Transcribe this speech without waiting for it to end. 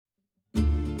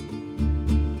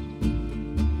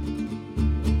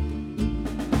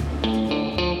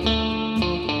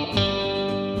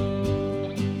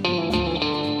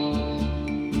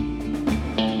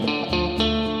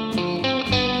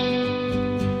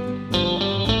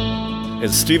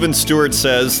As Stephen Stewart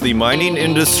says, the mining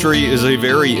industry is a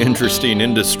very interesting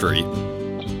industry.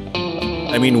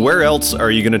 I mean, where else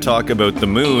are you going to talk about the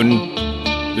moon,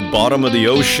 the bottom of the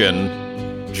ocean,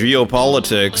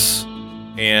 geopolitics,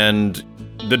 and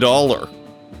the dollar?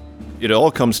 It all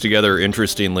comes together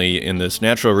interestingly in this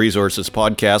Natural Resources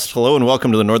podcast. Hello and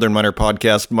welcome to the Northern Miner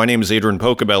Podcast. My name is Adrian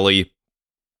Pocabelli.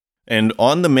 And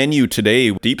on the menu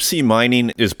today, deep sea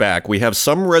mining is back. We have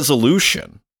some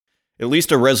resolution, at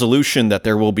least a resolution that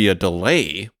there will be a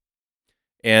delay.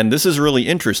 And this is really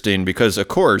interesting because, of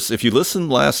course, if you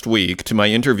listened last week to my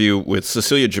interview with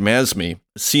Cecilia Jamasmy,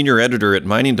 senior editor at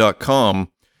mining.com,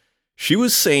 she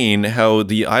was saying how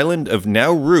the island of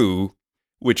Nauru,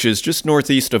 which is just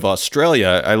northeast of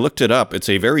Australia, I looked it up, it's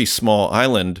a very small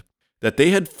island, that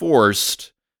they had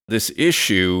forced this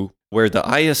issue where the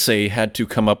ISA had to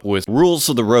come up with rules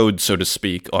of the road, so to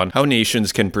speak, on how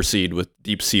nations can proceed with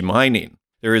deep sea mining.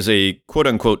 There is a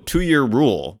quote-unquote 2-year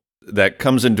rule that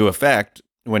comes into effect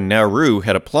when Nauru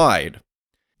had applied.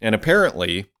 And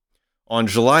apparently, on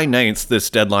July 9th, this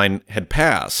deadline had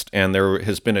passed, and there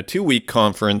has been a 2-week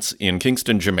conference in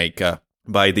Kingston, Jamaica,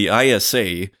 by the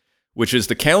ISA, which is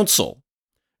the Council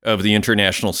of the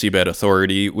International Seabed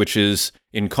Authority, which is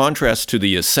in contrast to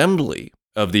the Assembly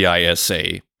of the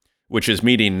ISA, which is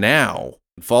meeting now,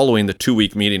 following the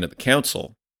 2-week meeting of the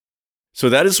Council. So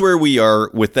that is where we are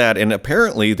with that, and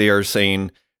apparently they are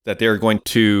saying that they're going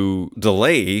to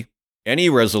delay any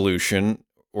resolution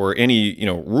or any,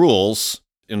 rules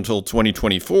until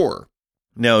 2024.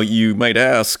 Now, you might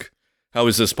ask, how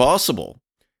is this possible?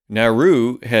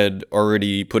 Nauru had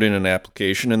already put in an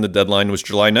application and the deadline was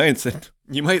July 9th, and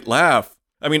you might laugh.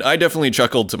 I mean, I definitely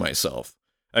chuckled to myself.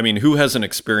 I mean, who hasn't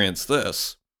experienced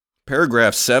this?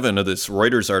 Paragraph 7 of this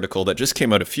Reuters article that just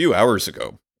came out a few hours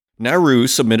ago. Nauru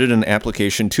submitted an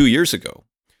application 2 years ago,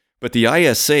 but the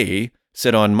ISA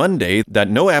said on Monday that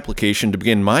no application to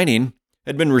begin mining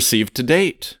had been received to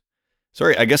date.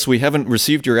 Sorry, I guess we haven't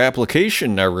received your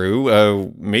application,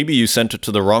 Nauru. Maybe you sent it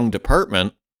to the wrong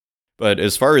department, but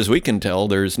as far as we can tell,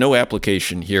 there's no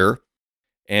application here,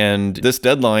 and this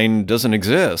deadline doesn't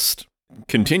exist.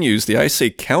 Continues, the ISA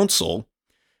Council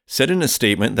said in a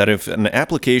statement that if an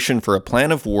application for a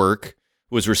plan of work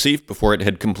was received before it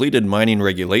had completed mining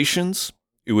regulations,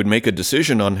 it would make a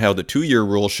decision on how the 2-year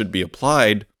rule should be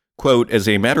applied, quote, as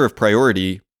a matter of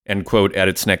priority, end quote, at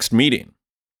its next meeting.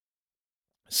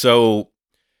 So,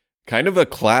 kind of a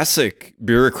classic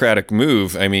bureaucratic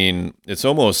move. I mean, it's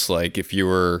almost like if you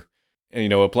were,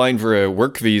 applying for a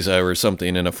work visa or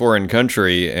something in a foreign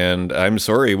country, and I'm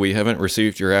sorry, we haven't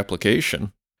received your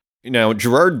application. Now,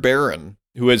 Gerard Barron,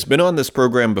 who has been on this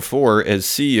program before as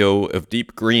CEO of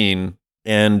Deep Green,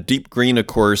 and Deep Green, of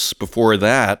course, before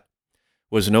that,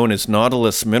 was known as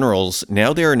Nautilus Minerals.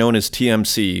 Now they are known as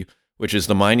TMC, which is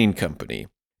the mining company.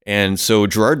 And so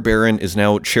Gerard Barron is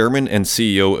now chairman and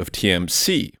CEO of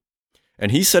TMC.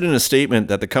 And he said in a statement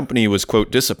that the company was,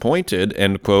 quote, disappointed,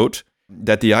 end quote,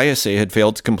 that the ISA had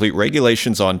failed to complete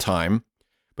regulations on time,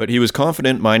 but he was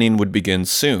confident mining would begin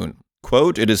soon.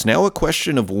 Quote, it is now a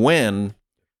question of when,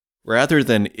 rather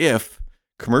than if,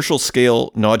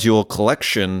 commercial-scale nodule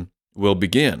collection will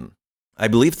begin. I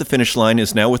believe the finish line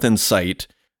is now within sight,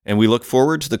 and we look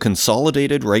forward to the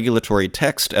consolidated regulatory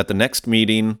text at the next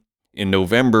meeting in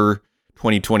November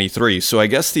 2023. So I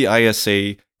guess the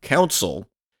ISA Council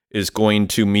is going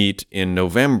to meet in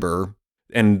November.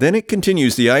 And then it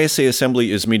continues, the ISA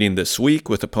Assembly is meeting this week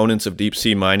with opponents of deep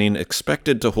sea mining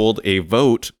expected to hold a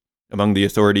vote among the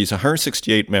authority's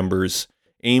 168 members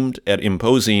aimed at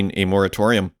imposing a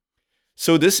moratorium.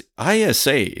 So this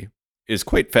ISA is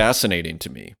quite fascinating to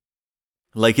me.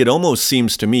 Like, it almost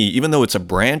seems to me, even though it's a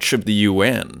branch of the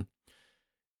UN,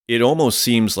 it almost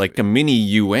seems like a mini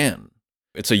UN.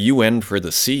 It's a UN for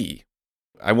the sea.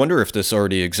 I wonder if this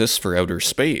already exists for outer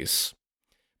space.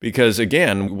 Because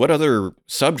again, what other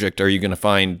subject are you going to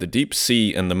find the deep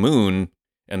sea and the moon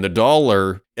and the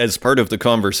dollar as part of the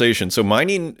conversation? So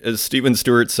mining, as Stephen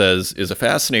Stewart says, is a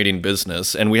fascinating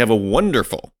business, and we have a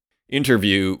wonderful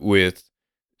interview with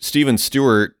Stephen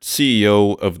Stewart,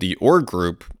 CEO of the Ore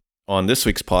Group, on this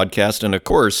week's podcast, and of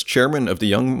course, chairman of the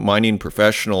Young Mining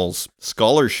Professionals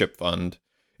Scholarship Fund.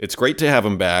 It's great to have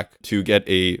him back to get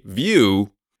a view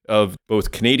of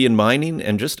both Canadian mining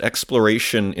and just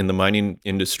exploration in the mining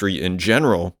industry in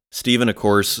general. Stephen, of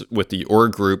course, with the Ore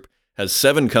Group, has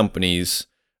 7 companies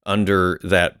under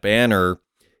that banner,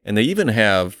 and they even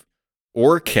have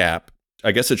OreCap.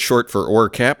 I guess it's short for Ore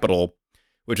Capital,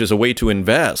 which is a way to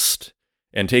invest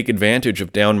and take advantage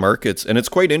of down markets. And it's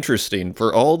quite interesting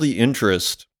for all the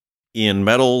interest in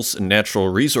metals and natural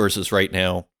resources right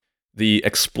now. the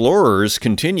explorers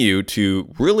continue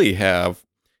to really have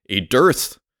a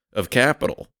dearth of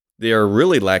capital. They are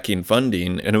really lacking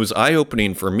funding, and it was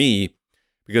eye-opening for me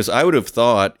because I would have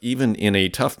thought, even in a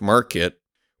tough market,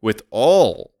 with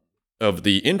all of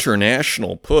the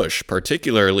international push,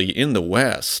 particularly in the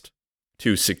West,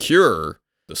 to secure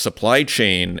the supply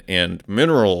chain and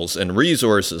minerals and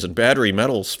resources and battery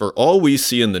metals for all we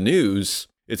see in the news,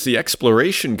 it's the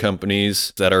exploration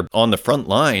companies that are on the front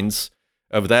lines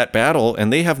of that battle,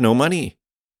 and they have no money.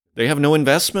 They have no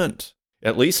investment.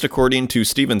 At least according to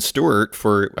Stewart,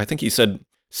 for, I think he said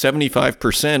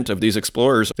 75% of these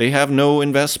explorers, they have no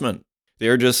investment. They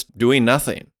are just doing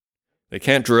nothing. They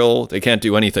can't drill, they can't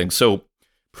do anything. So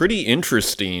pretty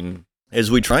interesting as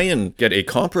we try and get a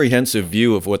comprehensive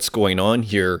view of what's going on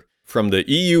here from the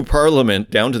EU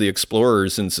Parliament down to the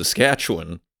explorers in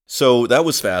Saskatchewan. So that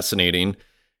was fascinating.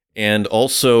 And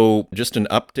also just an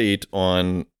update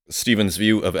on Stephen's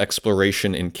view of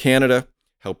exploration in Canada,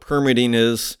 how permitting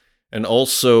is, and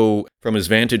also from his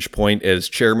vantage point as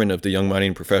chairman of the Young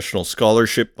Mining Professional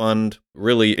Scholarship Fund,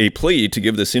 really a plea to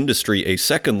give this industry a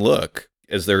second look,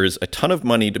 as there is a ton of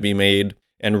money to be made.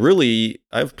 And really,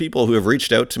 I have people who have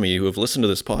reached out to me who have listened to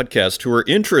this podcast who are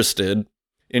interested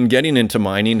in getting into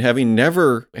mining, having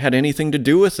never had anything to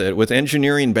do with it, with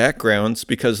engineering backgrounds,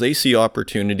 because they see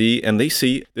opportunity and they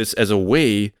see this as a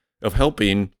way of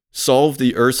helping solve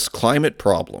the Earth's climate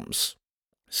problems.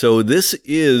 So this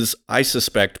is, I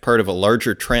suspect, part of a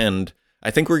larger trend.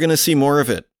 I think we're going to see more of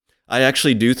it. I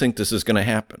actually do think this is going to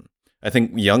happen. I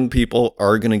think young people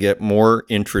are going to get more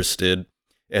interested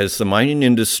as the mining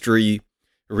industry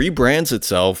rebrands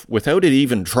itself without it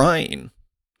even trying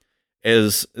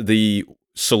as the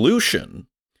solution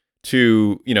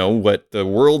to, what the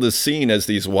world is seeing as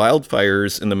these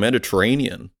wildfires in the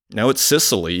Mediterranean. Now it's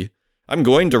Sicily. I'm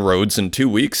going to Rhodes in 2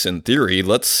 weeks in theory.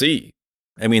 Let's see.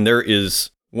 I mean, there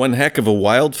is one heck of a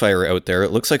wildfire out there.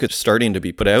 It looks like it's starting to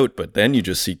be put out, but then you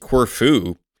just see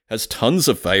Corfu has tons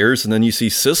of fires, and then you see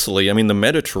Sicily. I mean, the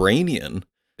Mediterranean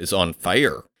is on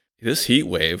fire. This heat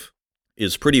wave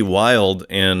is pretty wild,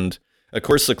 and of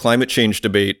course the climate change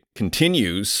debate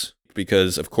continues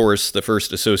because, of course, the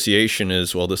first association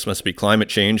is, well, this must be climate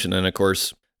change, and then, of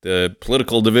course, the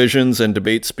political divisions and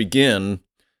debates begin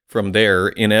from there,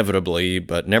 inevitably,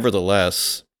 but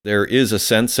nevertheless, there is a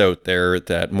sense out there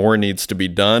that more needs to be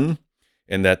done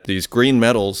and that these green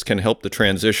metals can help the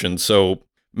transition. So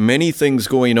many things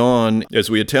going on as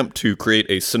we attempt to create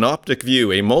a synoptic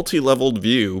view, a multi-leveled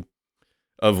view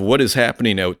of what is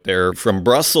happening out there from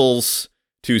Brussels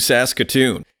to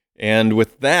Saskatoon. And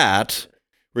with that,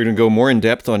 we're going to go more in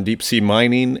depth on deep sea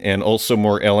mining and also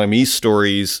more LME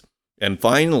stories. And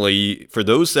finally, for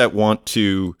those that want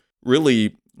to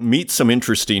really meet some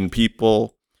interesting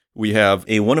people, we have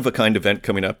a one-of-a-kind event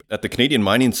coming up at the Canadian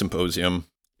Mining Symposium.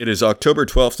 It is October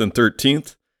 12th and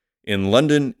 13th in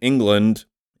London, England,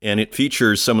 and it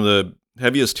features some of the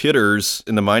heaviest hitters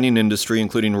in the mining industry,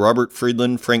 including Robert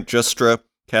Friedland, Frank Justra,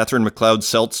 Catherine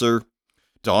McLeod-Seltzer,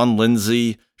 Don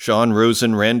Lindsay, Sean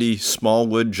Rosen, Randy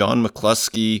Smallwood, John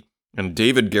McCluskey, and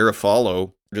David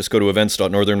Garofalo. Just go to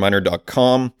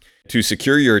events.northernminer.com to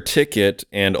secure your ticket,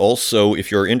 and also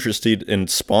if you're interested in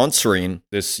sponsoring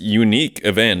this unique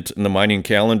event in the mining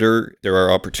calendar, there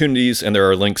are opportunities and there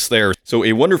are links there. So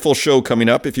a wonderful show coming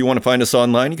up. If you want to find us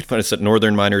online, you can find us at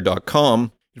northernminer.com.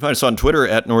 You can find us on Twitter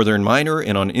at Northern Miner,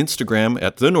 and on Instagram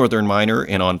at The Northern Miner,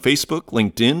 and on Facebook,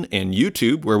 LinkedIn, and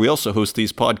YouTube, where we also host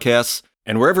these podcasts,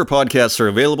 and wherever podcasts are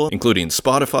available, including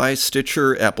Spotify,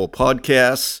 Stitcher, Apple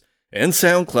Podcasts, and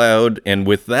SoundCloud. And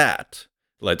with that,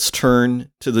 let's turn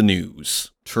to the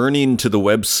news. Turning to the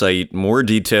website, more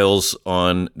details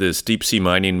on this deep sea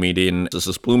mining meeting. This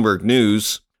is Bloomberg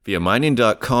News. Via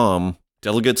mining.com,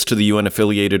 delegates to the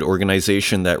UN-affiliated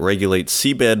organization that regulates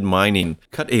seabed mining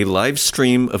cut a live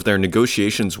stream of their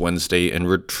negotiations Wednesday and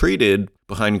retreated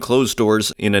behind closed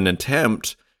doors in an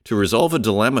attempt to resolve a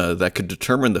dilemma that could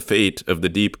determine the fate of the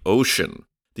deep ocean.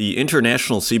 The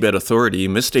International Seabed Authority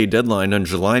missed a deadline on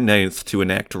July 9th to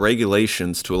enact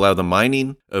regulations to allow the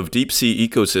mining of deep-sea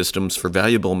ecosystems for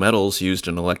valuable metals used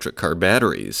in electric car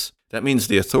batteries. That means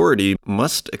the authority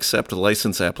must accept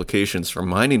license applications from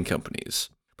mining companies.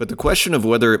 But the question of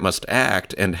whether it must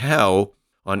act and how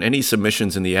on any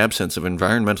submissions in the absence of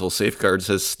environmental safeguards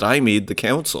has stymied the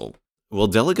Council. While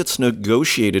delegates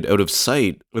negotiated out of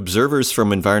sight, observers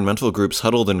from environmental groups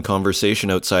huddled in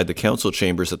conversation outside the council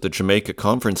chambers at the Jamaica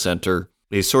Conference Center,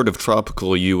 a sort of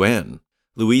tropical UN.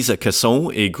 Louisa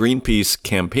Casson, a Greenpeace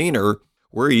campaigner,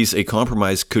 worries a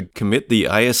compromise could commit the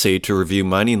ISA to review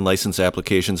mining license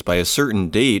applications by a certain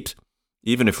date,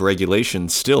 even if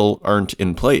regulations still aren't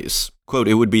in place. Quote,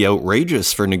 "It would be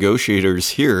outrageous for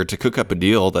negotiators here to cook up a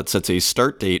deal that sets a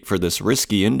start date for this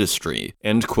risky industry."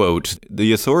 End quote.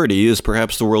 The authority is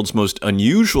perhaps the world's most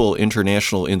unusual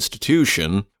international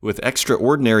institution, with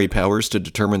extraordinary powers to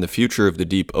determine the future of the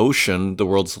deep ocean, the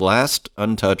world's last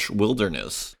untouched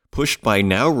wilderness. Pushed by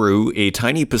Nauru, a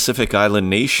tiny Pacific island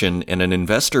nation, and an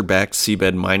investor-backed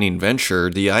seabed mining venture,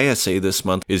 the ISA this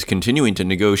month is continuing to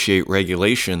negotiate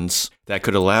regulations that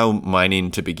could allow mining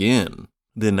to begin.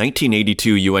 The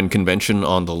 1982 UN Convention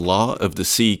on the Law of the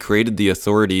Sea created the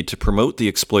authority to promote the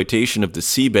exploitation of the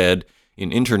seabed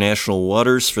in international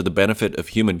waters for the benefit of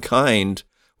humankind,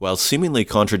 while seemingly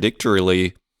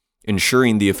contradictorily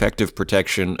ensuring the effective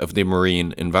protection of the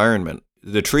marine environment.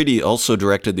 The treaty also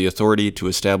directed the authority to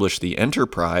establish the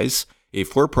Enterprise, a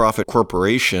for-profit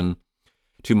corporation,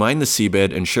 to mine the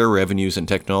seabed and share revenues and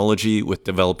technology with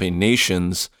developing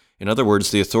nations. In other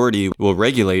words, the authority will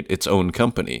regulate its own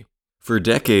company. For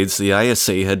decades, the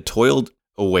ISA had toiled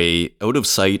away, out of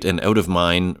sight and out of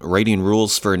mind, writing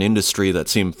rules for an industry that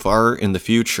seemed far in the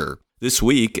future. This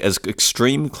week, as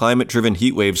extreme climate-driven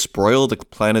heat waves broil the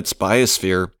planet's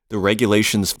biosphere, the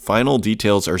regulation's final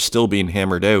details are still being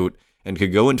hammered out and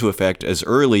could go into effect as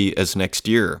early as next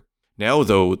year. Now,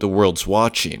 though, the world's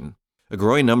watching. A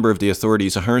growing number of the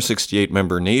authority's 168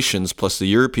 member nations, plus the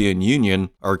European Union,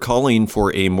 are calling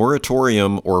for a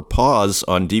moratorium or pause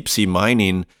on deep-sea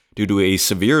mining due to a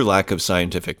severe lack of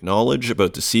scientific knowledge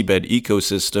about the seabed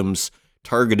ecosystems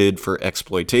targeted for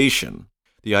exploitation.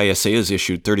 The ISA has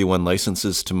issued 31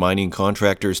 licenses to mining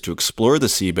contractors to explore the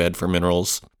seabed for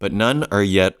minerals, but none are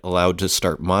yet allowed to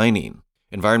start mining.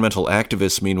 Environmental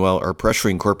activists, meanwhile, are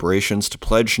pressuring corporations to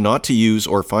pledge not to use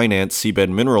or finance seabed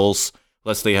minerals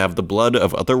lest they have the blood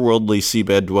of otherworldly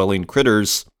seabed-dwelling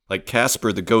critters like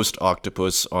Casper the ghost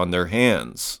octopus on their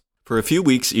hands. For a few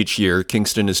weeks each year,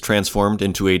 Kingston is transformed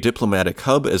into a diplomatic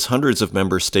hub as hundreds of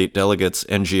member state delegates,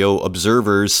 NGO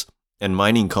observers, and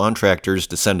mining contractors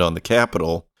descend on the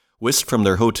capital, whisked from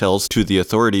their hotels to the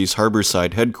authority's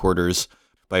harborside headquarters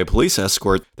by a police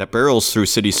escort that barrels through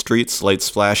city streets, lights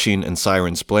flashing and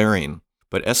sirens blaring.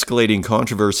 But escalating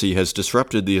controversy has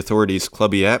disrupted the authority's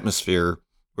clubby atmosphere,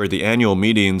 where the annual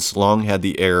meetings long had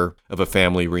the air of a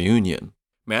family reunion.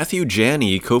 Matthew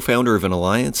Janney, co-founder of an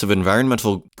alliance of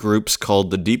environmental groups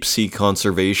called the Deep Sea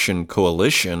Conservation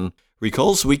Coalition,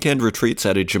 recalls weekend retreats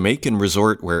at a Jamaican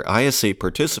resort where ISA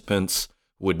participants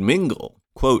would mingle.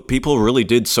 Quote, "People really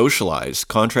did socialize,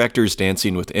 contractors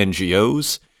dancing with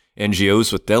NGOs,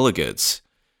 NGOs with delegates.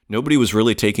 Nobody was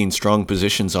really taking strong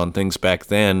positions on things back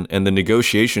then, and the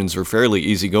negotiations were fairly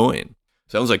easygoing."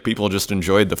 Sounds like people just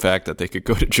enjoyed the fact that they could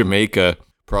go to Jamaica,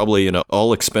 probably in an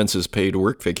all-expenses-paid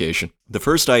work vacation. The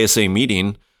first ISA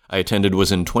meeting I attended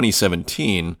was in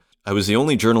 2017. I was the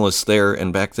only journalist there,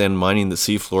 and back then mining the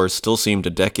seafloor still seemed a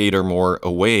decade or more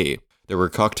away. There were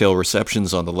cocktail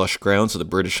receptions on the lush grounds of the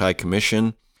British High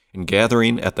Commission and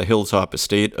gathering at the hilltop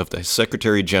estate of the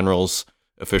Secretary General's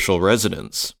official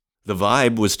residence. The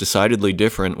vibe was decidedly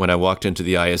different when I walked into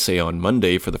the ISA on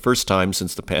Monday for the first time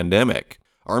since the pandemic.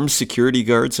 Armed security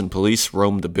guards and police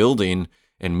roamed the building,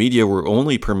 and media were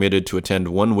only permitted to attend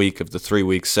 1 week of the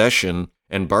 3-week session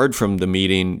and barred from the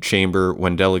meeting chamber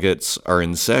when delegates are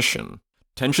in session.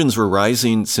 Tensions were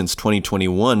rising since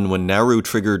 2021 when Nauru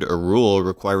triggered a rule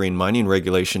requiring mining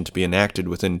regulation to be enacted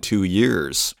within 2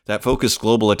 years. That focused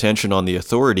global attention on the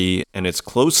authority and its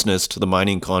closeness to the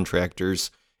mining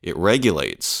contractors it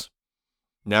regulates.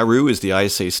 Nauru is the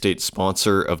ISA state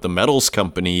sponsor of the Metals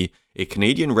Company, a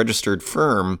Canadian-registered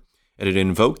firm, and it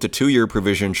invoked the 2-year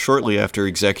provision shortly after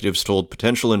executives told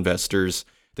potential investors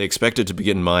they expected to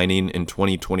begin mining in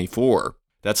 2024.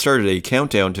 That started a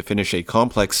countdown to finish a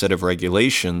complex set of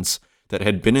regulations that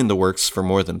had been in the works for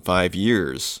more than 5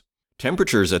 years.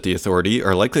 Temperatures at the authority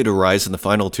are likely to rise in the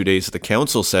final 2 days of the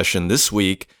council session this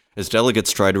week as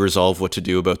delegates try to resolve what to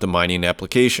do about the mining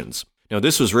applications. Now,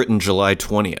 this was written July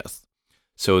 20th,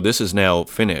 so this is now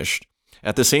finished.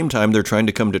 At the same time, they're trying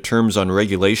to come to terms on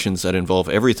regulations that involve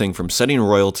everything from setting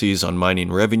royalties on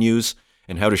mining revenues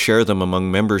and how to share them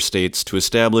among member states to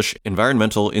establish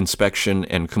environmental inspection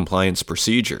and compliance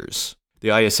procedures. The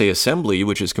ISA Assembly,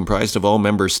 which is comprised of all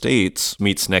member states,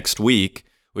 meets next week,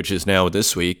 which is now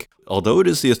this week. Although it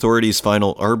is the authority's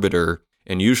final arbiter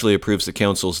and usually approves the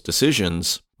council's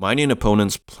decisions, mining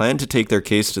opponents plan to take their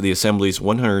case to the Assembly's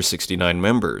 169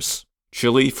 members.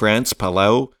 Chile, France,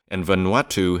 Palau, and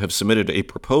Vanuatu have submitted a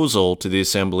proposal to the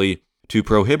Assembly to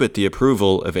prohibit the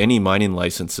approval of any mining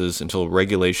licenses until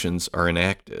regulations are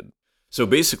enacted. So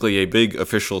basically a big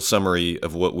official summary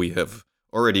of what we have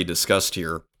already discussed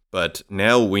here, but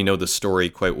now we know the story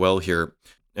quite well here.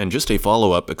 And just a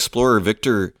follow-up, explorer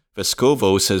Victor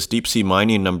Vescovo says deep-sea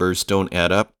mining numbers don't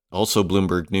add up. Also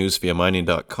Bloomberg News via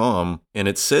mining.com. And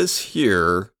it says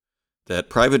here that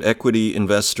private equity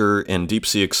investor and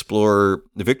deep-sea explorer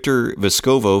Victor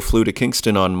Vescovo flew to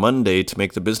Kingston on Monday to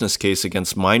make the business case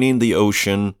against mining the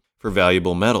ocean for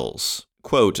valuable metals.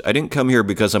 Quote, "I didn't come here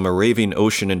because I'm a raving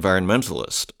ocean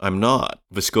environmentalist. I'm not,"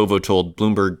 Vescovo told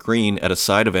Bloomberg Green at a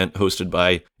side event hosted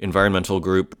by environmental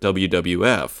group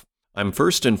WWF. "I'm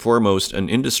first and foremost an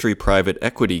industry private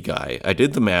equity guy. I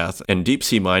did the math, and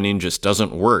deep-sea mining just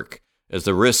doesn't work, as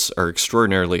the risks are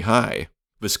extraordinarily high."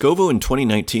 Vescovo in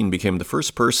 2019 became the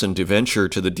first person to venture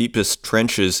to the deepest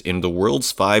trenches in the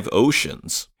world's 5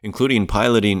 oceans, including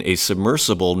piloting a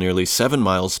submersible nearly 7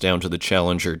 miles down to the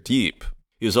Challenger Deep.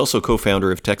 He is also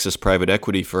co-founder of Texas private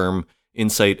equity firm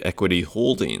Insight Equity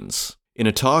Holdings. In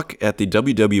a talk at the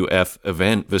WWF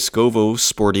event, Vescovo,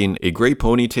 sporting a gray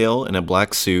ponytail and a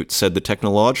black suit, said the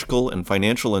technological and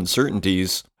financial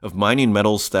uncertainties of mining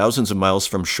metals thousands of miles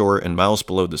from shore and miles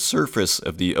below the surface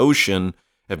of the ocean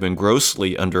have been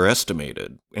grossly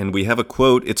underestimated. And we have a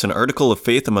quote, "It's an article of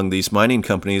faith among these mining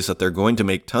companies that they're going to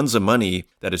make tons of money,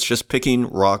 that it's just picking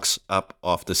rocks up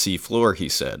off the sea floor," he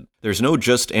said. "There's no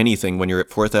just anything when you're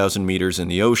at 4,000 meters in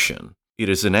the ocean. It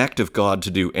is an act of God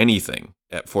to do anything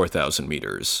at 4,000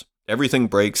 meters. Everything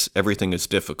breaks, everything is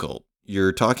difficult.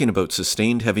 You're talking about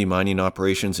sustained heavy mining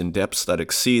operations in depths that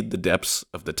exceed the depths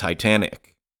of the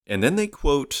Titanic." And then they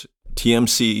quote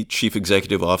TMC Chief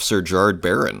Executive Officer Gerard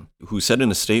Barron, who said in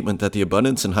a statement that the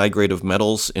abundance and high grade of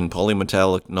metals in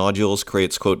polymetallic nodules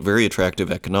creates, quote, "very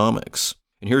attractive economics."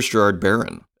 And here's Gerard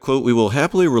Barron. Quote, "We will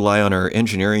happily rely on our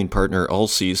engineering partner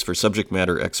Allseas for subject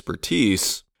matter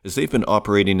expertise, as they've been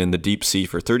operating in the deep sea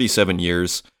for 37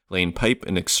 years, laying pipe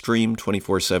in extreme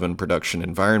 24/7 production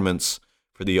environments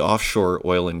for the offshore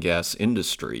oil and gas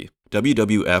industry.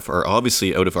 WWF are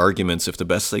obviously out of arguments if the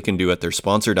best they can do at their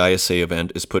sponsored ISA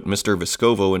event is put Mr.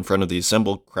 Vescovo in front of the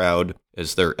assembled crowd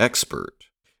as their expert."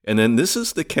 And then this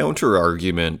is the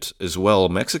counter-argument as well.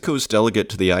 Mexico's delegate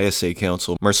to the ISA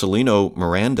Council, Marcelino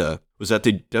Miranda, was at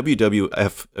the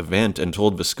WWF event and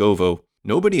told Vescovo,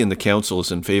 "Nobody in the council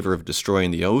is in favor of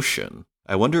destroying the ocean.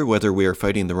 I wonder whether we are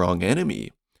fighting the wrong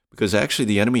enemy, because actually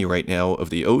the enemy right now of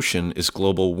the ocean is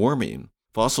global warming.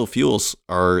 Fossil fuels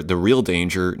are the real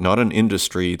danger, not an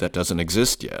industry that doesn't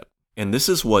exist yet." And this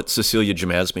is what Cecilia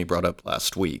Jamasmie brought up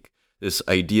last week, this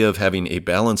idea of having a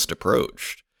balanced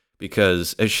approach.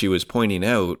 Because, as she was pointing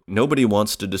out, nobody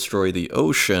wants to destroy the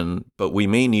ocean, but we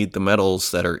may need the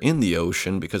metals that are in the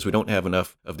ocean because we don't have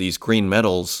enough of these green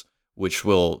metals, which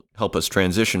will help us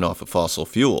transition off of fossil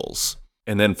fuels.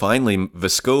 And then finally,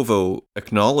 Vescovo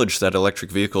acknowledged that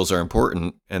electric vehicles are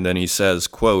important, and then he says,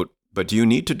 quote, "But do you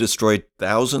need to destroy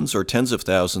thousands or tens of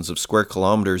thousands of square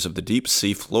kilometers of the deep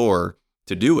sea floor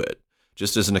to do it,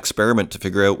 just as an experiment to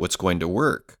figure out what's going to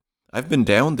work? I've been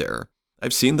down there.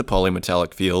 I've seen the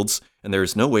polymetallic fields, and there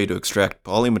is no way to extract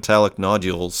polymetallic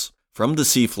nodules from the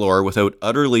seafloor without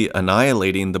utterly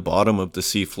annihilating the bottom of the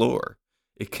seafloor.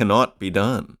 It cannot be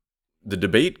done." The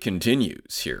debate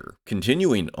continues here.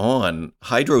 Continuing on,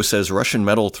 Hydro says Russian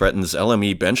metal threatens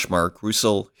LME benchmark.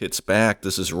 Rusal hits back.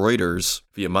 This is Reuters.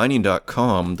 Via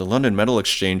mining.com, the London Metal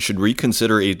Exchange should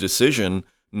reconsider a decision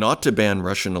not to ban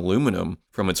Russian aluminum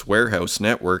from its warehouse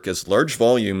network as large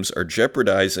volumes are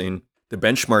jeopardizing the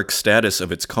benchmark status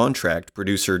of its contract,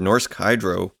 producer Norsk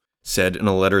Hydro said in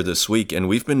a letter this week. And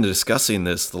we've been discussing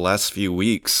this the last few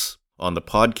weeks on the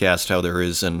podcast, how there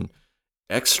is an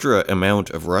extra amount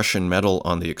of Russian metal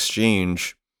on the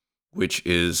exchange, which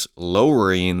is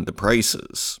lowering the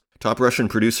prices. Top Russian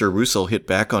producer Rusal hit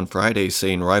back on Friday,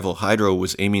 saying rival Hydro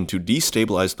was aiming to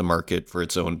destabilize the market for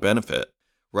its own benefit.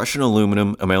 Russian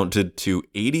aluminum amounted to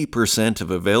 80%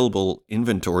 of available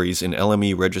inventories in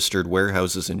LME-registered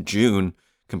warehouses in June,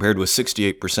 compared with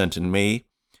 68% in May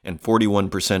and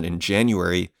 41% in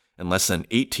January, and less than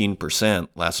 18%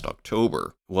 last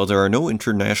October. While there are no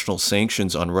international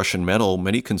sanctions on Russian metal,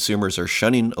 many consumers are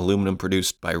shunning aluminum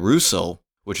produced by Rusal,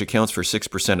 which accounts for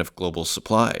 6% of global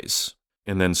supplies.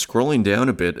 And then scrolling down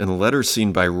a bit, in a letter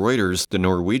seen by Reuters, the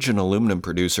Norwegian aluminum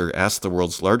producer asked the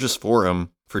world's largest forum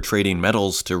for trading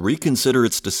metals to reconsider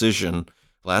its decision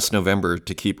last November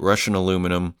to keep Russian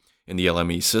aluminum in the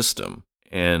LME system.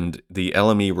 And the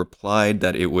LME replied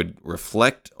that it would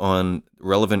reflect on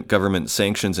relevant government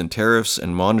sanctions and tariffs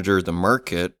and monitor the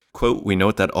market. Quote, "We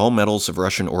note that all metals of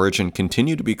Russian origin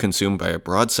continue to be consumed by a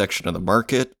broad section of the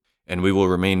market, and we will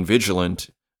remain vigilant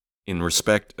in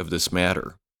respect of this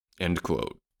matter." End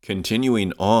quote.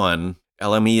 Continuing on,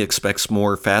 LME expects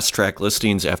more fast-track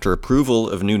listings after approval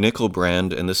of new nickel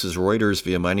brand, and this is Reuters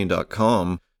via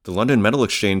mining.com. The London Metal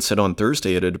Exchange said on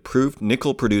Thursday it had approved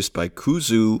nickel produced by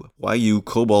Kuzhou Huayu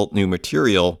Cobalt New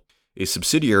Material, a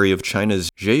subsidiary of China's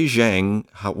Zhejiang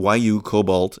Huayu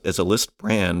Cobalt, as a list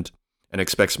brand, and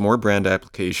expects more brand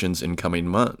applications in coming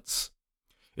months.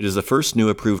 It is the first new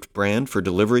approved brand for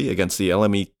delivery against the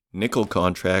LME nickel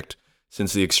contract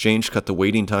since the exchange cut the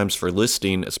waiting times for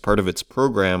listing as part of its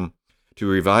program to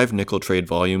revive nickel trade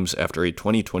volumes after a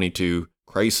 2022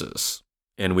 crisis.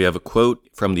 And we have a quote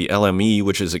from the LME,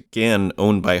 which is again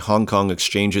owned by Hong Kong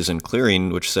Exchanges and Clearing,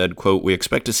 which said, quote, "We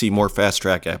expect to see more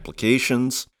fast-track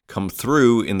applications come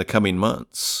through in the coming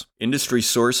months. Industry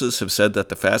sources have said that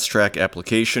the fast-track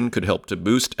application could help to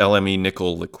boost LME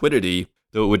nickel liquidity,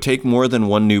 though it would take more than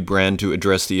one new brand to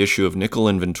address the issue of nickel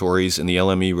inventories in the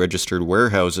LME registered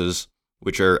warehouses,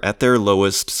 which are at their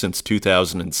lowest since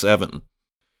 2007.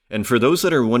 And for those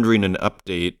that are wondering an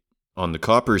update on the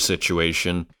copper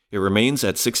situation, it remains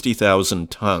at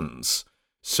 60,000 tons.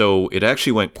 So it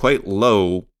actually went quite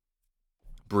low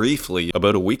briefly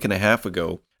about a week and a half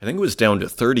ago. I think it was down to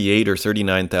 38 or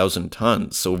 39,000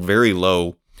 tons, so very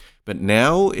low. But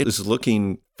now it is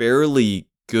looking fairly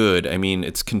good. I mean,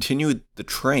 it's continued the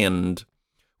trend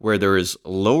where there is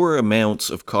lower amounts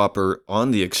of copper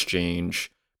on the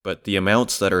exchange, but the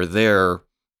amounts that are there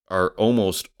are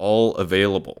almost all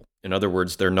available. In other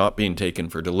words, they're not being taken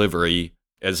for delivery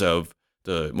as of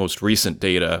the most recent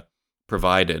data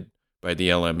provided by the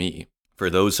LME, for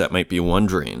those that might be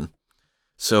wondering.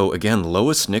 So again,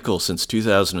 lowest nickel since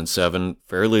 2007,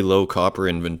 fairly low copper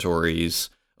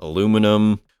inventories,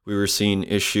 aluminum, we were seeing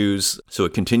issues, so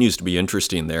it continues to be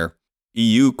interesting there.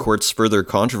 EU courts further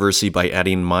controversy by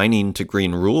adding mining to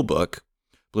Green Rulebook.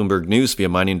 Bloomberg News via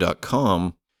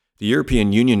mining.com. The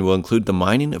European Union will include the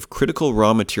mining of critical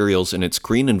raw materials in its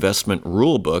Green Investment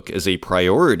Rulebook as a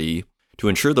priority to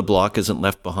ensure the bloc isn't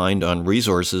left behind on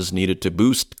resources needed to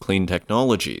boost clean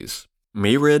technologies.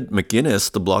 Mairead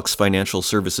McGuinness, the bloc's Financial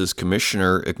Services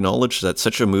Commissioner, acknowledged that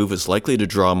such a move is likely to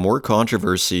draw more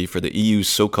controversy for the EU's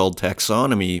so-called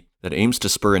taxonomy that aims to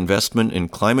spur investment in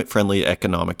climate-friendly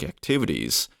economic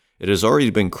activities. It has already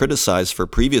been criticized for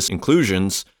previous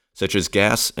inclusions, such as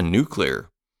gas and nuclear.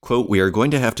 Quote, "We are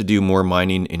going to have to do more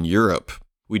mining in Europe.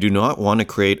 We do not want to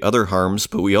create other harms,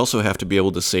 but we also have to be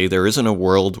able to say there isn't a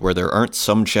world where there aren't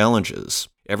some challenges.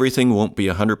 Everything won't be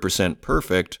 100%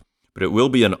 perfect, but it will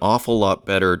be an awful lot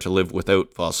better to live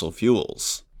without fossil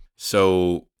fuels."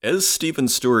 So, as Stephen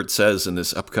Stewart says in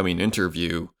this upcoming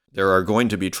interview, there are going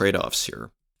to be trade-offs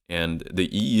here. And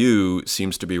the EU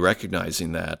seems to be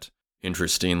recognizing that,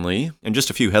 interestingly. And just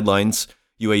a few headlines.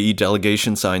 UAE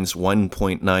delegation signs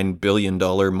 $1.9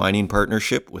 billion mining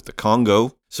partnership with the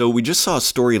Congo. So we just saw a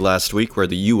story last week where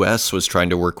the US was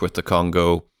trying to work with the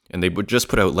Congo, and they would just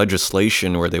put out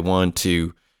legislation where they wanted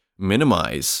to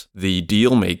minimize the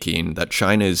deal-making that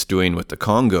China is doing with the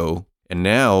Congo. And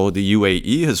now the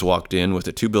UAE has walked in with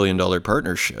a $2 billion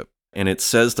partnership. And it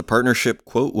says the partnership,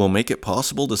 quote, "will make it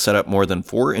possible to set up more than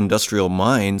 4 industrial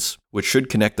mines, which should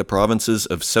connect the provinces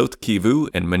of South Kivu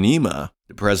and Maniema,"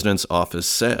 the president's office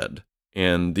said.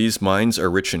 And these mines are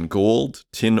rich in gold,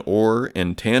 tin ore,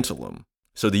 and tantalum.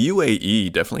 So the UAE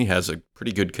definitely has a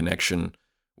pretty good connection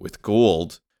with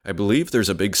gold. I believe there's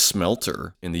a big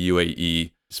smelter in the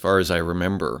UAE, as far as I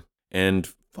remember. And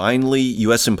finally,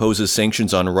 US imposes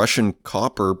sanctions on Russian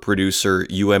copper producer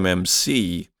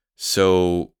UMMC.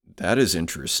 So that is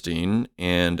interesting.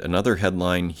 And another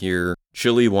headline here,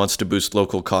 Chile wants to boost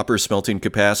local copper smelting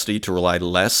capacity to rely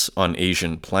less on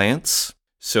Asian plants.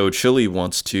 So Chile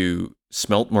wants to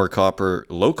smelt more copper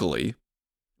locally,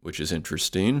 which is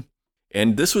interesting.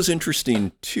 And this was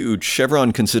interesting too.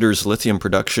 Chevron considers lithium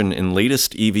production in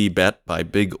latest EV bet by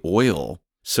big oil.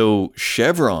 So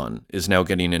Chevron is now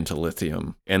getting into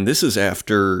lithium. And this is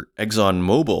after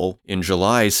ExxonMobil in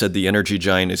July said the energy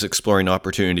giant is exploring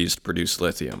opportunities to produce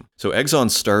lithium. So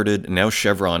Exxon started, and now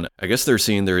Chevron, I guess they're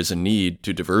seeing there is a need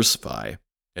to diversify,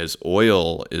 as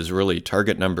oil is really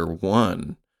target number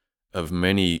one of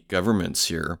many governments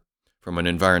here from an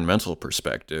environmental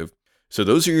perspective. So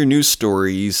those are your news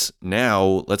stories.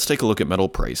 Now let's take a look at metal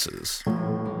prices.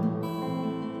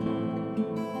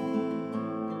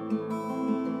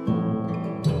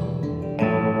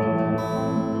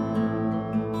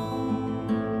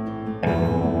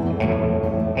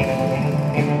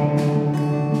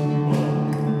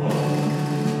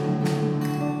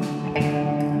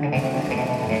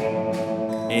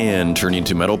 And turning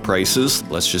to metal prices,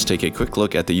 let's just take a quick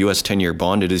look at the US 10-year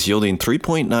bond. It is yielding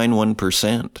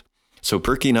 3.91%. So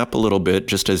perking up a little bit,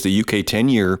 just as the UK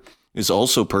 10-year is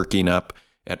also perking up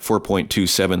at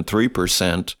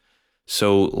 4.273%.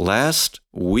 So last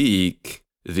week,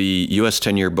 the US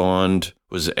 10-year bond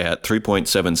was at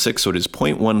 3.76, so it is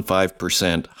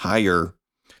 0.15% higher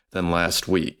than last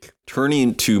week.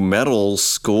 Turning to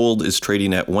metals, gold is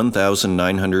trading at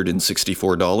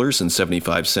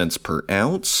 $1,964.75 per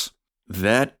ounce.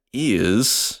 That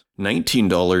is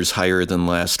 $19 higher than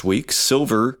last week.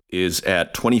 Silver is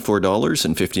at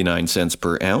 $24.59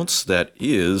 per ounce. That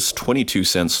is 22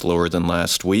 cents lower than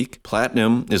last week.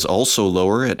 Platinum is also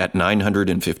lower at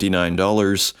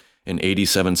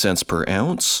 $959.87 per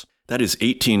ounce. That is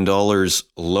 $18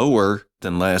 lower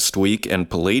than last week, and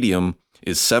palladium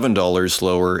is $7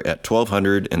 lower at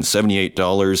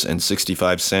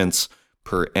 $1,278.65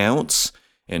 per ounce.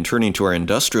 And turning to our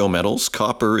industrial metals,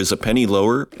 copper is a penny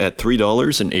lower at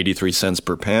 $3.83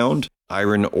 per pound.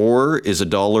 Iron ore is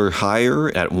 $1 higher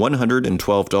at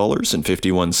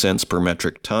 $112.51 per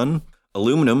metric ton.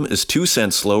 Aluminum is 2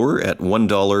 cents lower at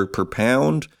 $1 per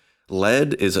pound.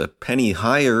 Lead is a penny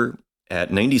higher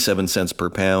at 97 cents per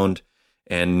pound.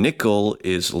 And nickel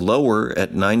is lower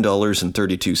at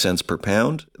 $9.32 per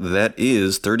pound. That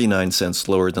is 39 cents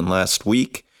lower than last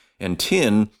week. And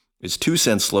tin is 2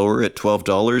 cents lower at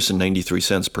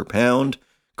 $12.93 per pound.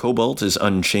 Cobalt is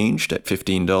unchanged at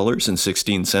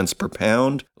 $15.16 per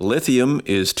pound. Lithium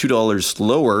is $2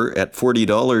 lower at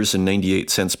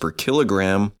 $40.98 per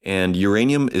kilogram. And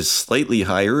uranium is slightly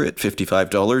higher at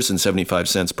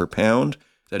 $55.75 per pound.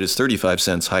 That is 35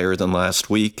 cents higher than last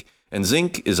week. And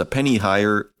zinc is a penny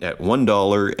higher at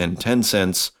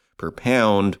 $1.10 per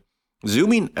pound.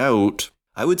 Zooming out,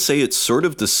 I would say it's sort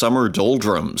of the summer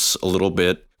doldrums a little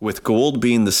bit, with gold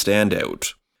being the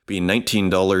standout, being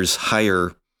 $19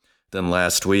 higher than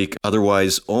last week.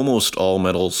 Otherwise, almost all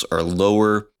metals are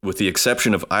lower, with the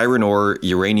exception of iron ore,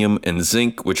 uranium, and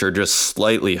zinc, which are just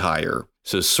slightly higher.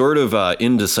 So sort of an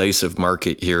indecisive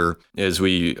market here as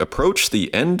we approach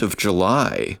the end of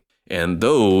July. And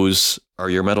those are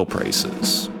your metal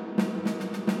prices.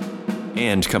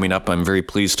 And coming up, I'm very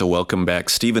pleased to welcome back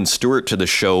Stewart to the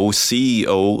show,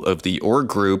 CEO of the Ore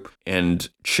Group and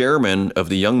chairman of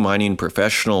the Young Mining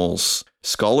Professionals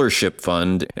Scholarship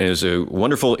Fund. And it was a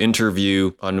wonderful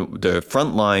interview on the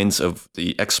front lines of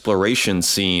the exploration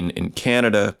scene in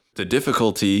Canada, the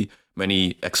difficulty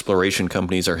many exploration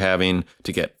companies are having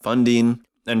to get funding,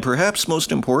 and perhaps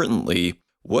most importantly,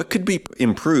 what could be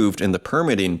improved in the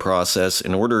permitting process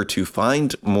in order to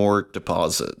find more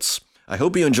deposits? I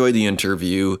hope you enjoy the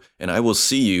interview, and I will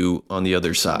see you on the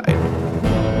other side.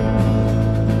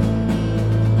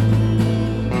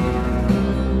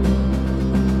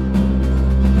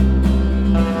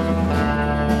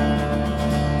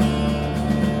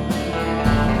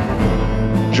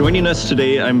 Joining us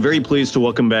today, I'm very pleased to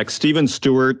welcome back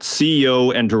Stewart,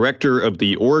 CEO and Director of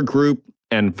the Ore Group,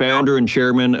 and founder and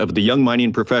chairman of the Young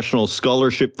Mining Professionals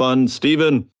Scholarship Fund.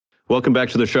 Stephen, welcome back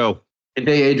to the show. Good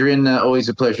day, Adrian. Always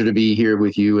a pleasure to be here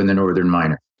with you and the Northern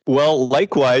Miner. Well,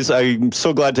 likewise, I'm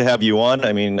so glad to have you on.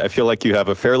 I mean, I feel like you have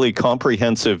a fairly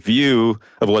comprehensive view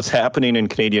of what's happening in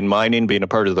Canadian mining, being a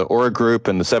part of the Ore Group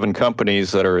and the 7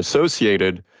 companies that are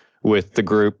associated with the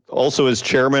group. Also as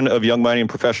chairman of Young Mining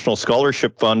Professional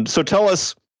Scholarship Fund. So tell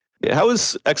us, how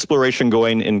is exploration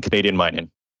going in Canadian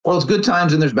mining? Well, it's good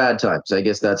times and there's bad times. I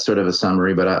guess that's sort of a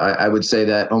summary, but I would say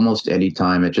that almost any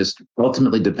time, it just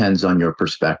ultimately depends on your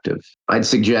perspective. I'd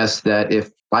suggest that if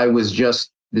I was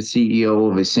just the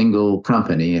CEO of a single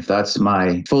company, if that's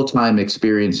my full-time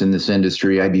experience in this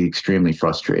industry, I'd be extremely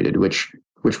frustrated, which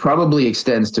probably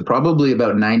extends to probably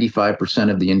about 95%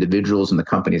 of the individuals and the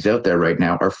companies out there right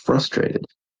now are frustrated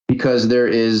because there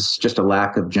is just a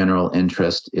lack of general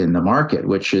interest in the market,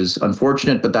 which is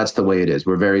unfortunate, but that's the way it is.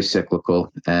 We're very cyclical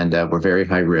and we're very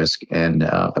high risk. And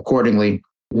accordingly,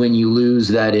 when you lose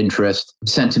that interest,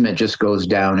 sentiment just goes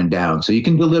down and down. So you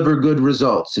can deliver good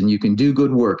results and you can do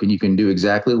good work and you can do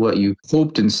exactly what you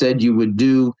hoped and said you would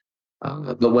do.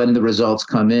 But when the results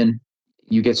come in,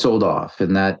 you get sold off.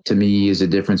 And that to me is a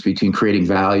difference between creating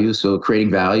value. So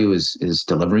creating value is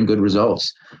delivering good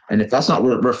results. And if that's not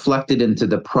reflected into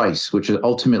the price, which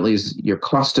ultimately is your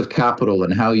cost of capital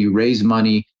and how you raise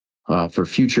money for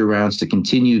future rounds to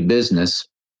continue business,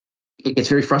 it gets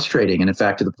very frustrating. And in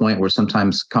fact, to the point where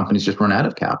sometimes companies just run out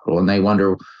of capital and they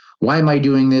wonder, why am I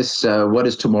doing this? What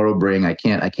does tomorrow bring? I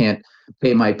can't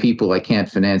pay my people. I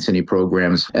can't finance any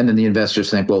programs. And then the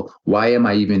investors think, well, why am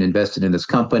I even invested in this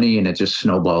company? And it just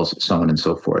snowballs, so on and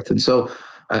so forth. And so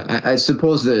I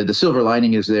suppose the silver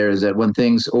lining is that when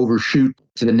things overshoot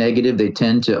to the negative, they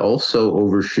tend to also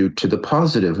overshoot to the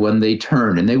positive when they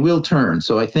turn, and they will turn.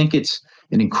 So I think it's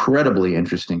an incredibly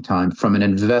interesting time from an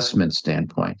investment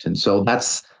standpoint. And so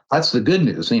that's That's the good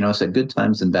news. I said good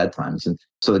times and bad times. And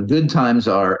so the good times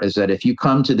is that if you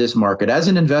come to this market as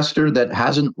an investor that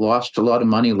hasn't lost a lot of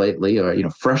money lately, or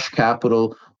fresh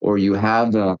capital, or you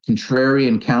have a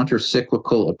contrarian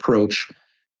counter-cyclical approach,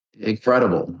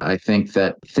 incredible. I think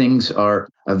that things are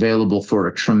available for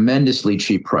a tremendously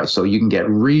cheap price. So you can get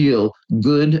real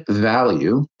good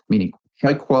value, meaning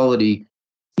high quality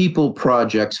people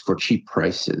projects for cheap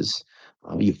prices.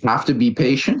 You have to be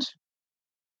patient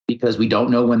because we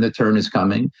don't know when the turn is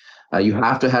coming. You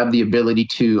have to have the ability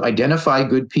to identify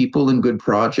good people and good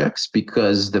projects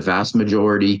because the vast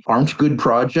majority aren't good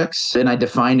projects. And I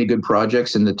define a good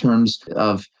projects in the terms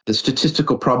of the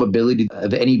statistical probability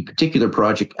of any particular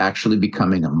project actually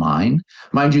becoming a mine.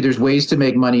 Mind you, there's ways to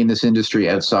make money in this industry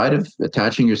outside of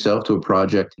attaching yourself to a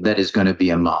project that is going to be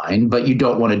a mine, but you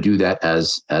don't want to do that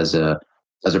as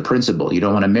a principle. You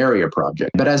don't want to marry a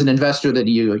project. But as an investor that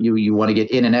you want to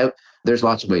get in and out, there's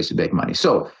lots of ways to make money.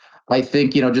 So I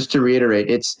think, just to reiterate,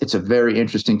 it's a very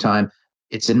interesting time.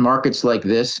 It's in markets like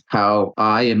this how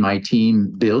I and my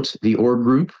team built the org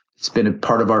group. It's been a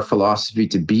part of our philosophy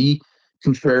to be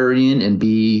contrarian and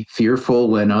be fearful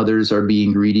when others are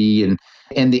being greedy,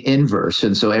 and the inverse.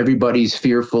 And so everybody's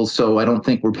fearful. So I don't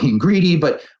think we're being greedy,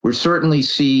 but we certainly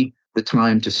see the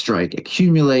time to strike,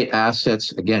 accumulate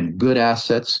assets, again, good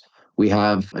assets. We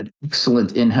have an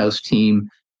excellent in-house team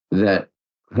that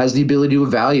has the ability to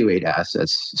evaluate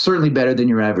assets, certainly better than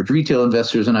your average retail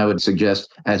investors, and I would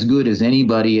suggest as good as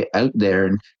anybody out there.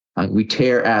 And we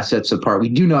tear assets apart. We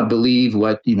do not believe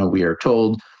what we are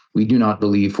told. We do not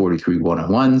believe 43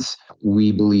 101s.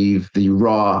 We believe the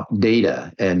raw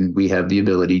data, and we have the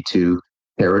ability to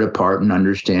tear it apart and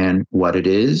understand what it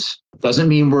is. Doesn't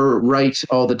mean we're right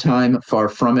all the time. Far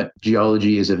from it.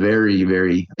 Geology is a very,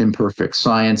 very imperfect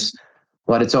science,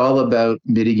 but it's all about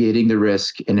mitigating the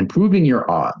risk and improving your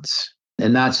odds.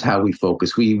 And that's how we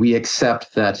focus. We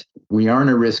accept that we are in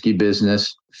a risky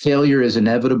business. Failure is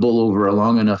inevitable over a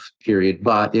long enough period.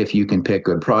 But if you can pick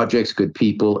good projects, good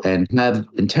people, and have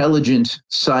intelligent,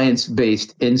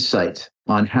 science-based insight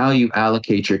on how you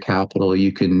allocate your capital,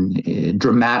 you can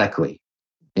dramatically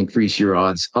increase your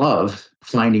odds of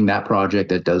finding that project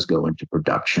that does go into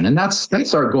production. And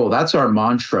that's our goal. That's our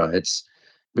mantra. It's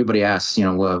everybody asks,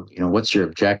 what's your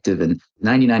objective? And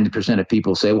 99% of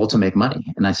people say, well, to make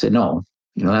money. And I said, no,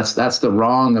 that's the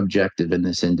wrong objective in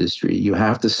this industry. You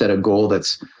have to set a goal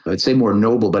that's, I'd say, more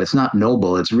noble, but it's not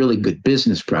noble. It's really good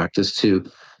business practice too.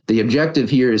 The objective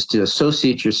here is to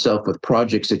associate yourself with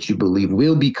projects that you believe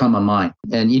will become a mine.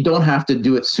 And you don't have to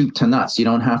do it soup to nuts. You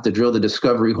don't have to drill the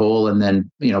discovery hole and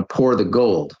then, pour the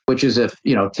gold, which is a,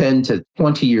 10 to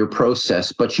 20 year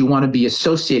process, but you want to be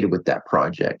associated with that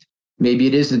project. Maybe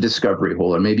it is the discovery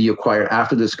hole, or maybe you acquire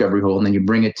after the discovery hole and then you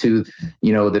bring it to,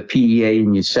 the PEA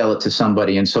and you sell it to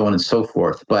somebody and so on and so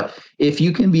forth. But if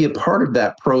you can be a part of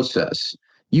that process,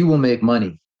 you will make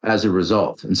money as a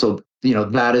result. And so,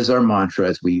 that is our mantra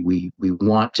as we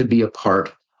want to be a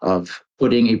part of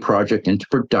putting a project into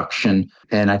production.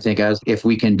 And I think if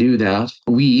we can do that,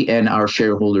 we and our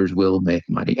shareholders will make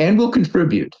money and will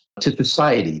contribute to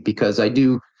society, because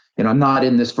I'm not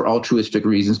in this for altruistic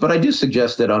reasons, but I do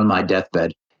suggest that on my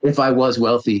deathbed, if I was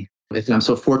wealthy, if I'm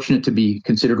so fortunate to be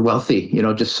considered wealthy,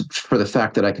 just for the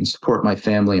fact that I can support my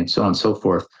family and so on and so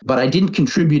forth, but I didn't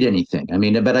contribute anything.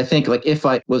 But I think if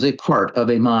I was a part of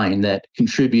a mine that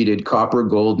contributed copper,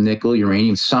 gold, nickel,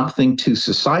 uranium, something to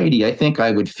society, I think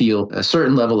I would feel a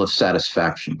certain level of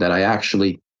satisfaction that I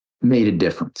actually made a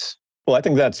difference. Well, I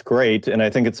think that's great. And I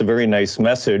think it's a very nice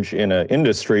message in an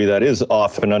industry that is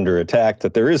often under attack,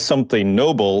 that there is something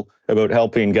noble about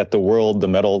helping get the world the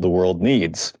metal the world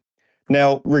needs.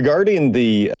 Now, regarding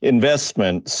the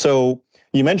investment, so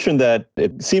you mentioned that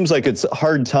it seems like it's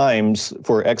hard times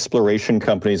for exploration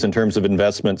companies in terms of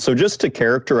investment. So just to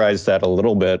characterize that a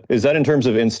little bit, is that in terms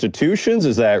of institutions?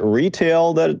 Is that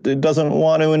retail that doesn't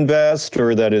want to invest,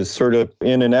 or that is sort of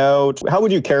in and out? How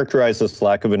would you characterize this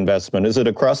lack of investment? Is it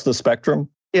across the spectrum?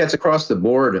 Yeah, it's across the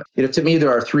board. To me,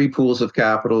 there are three pools of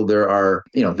capital. There are,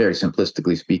 very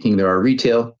simplistically speaking, there are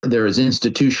retail, there is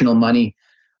institutional money,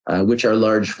 which are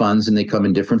large funds, and they come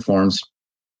in different forms.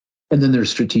 And then there's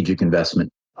strategic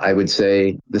investment. I would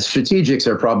say the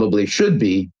strategics should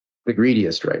be the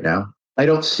greediest right now. I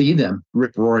don't see them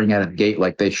rip-roaring at a gate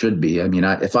like they should be.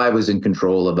 If I was in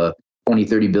control of a $20,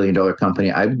 $30 billion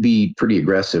company, I'd be pretty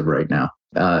aggressive right now,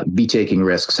 be taking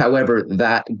risks. However,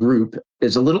 that group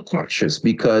is a little cautious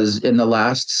because in the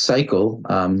last cycle,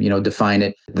 define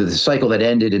it, the cycle that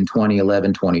ended in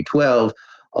 2011, 2012,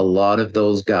 a lot of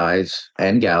those guys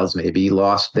and gals maybe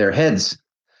lost their heads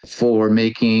for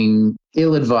making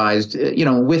ill-advised,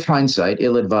 with hindsight,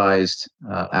 ill-advised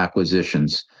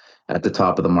acquisitions. at the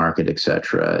top of the market, et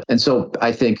cetera. And so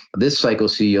I think this cycle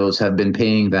CEOs have been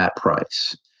paying that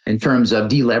price in terms of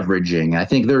deleveraging. I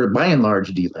think they're by and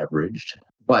large deleveraged,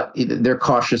 but they're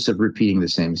cautious of repeating the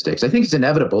same mistakes. I think it's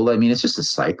inevitable. I mean, it's just a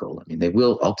cycle. I mean, they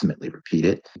will ultimately repeat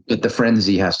it, but the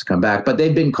frenzy has to come back. But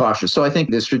they've been cautious. So I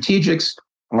think the strategics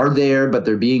are there, but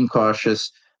they're being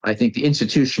cautious. I think the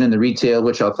institution and the retail,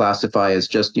 which I'll classify as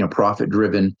just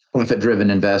profit-driven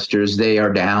investors, they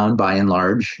are down by and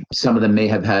large. Some of them may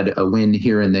have had a win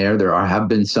here and there. Have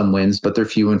been some wins, but they're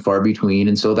few and far between,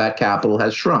 and so that capital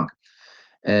has shrunk.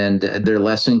 And they're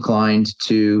less inclined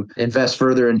to invest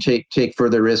further and take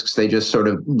further risks. They just sort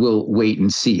of will wait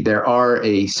and see. There are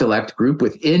a select group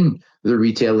within the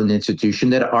retail and institution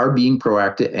that are being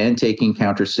proactive and taking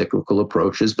counter-cyclical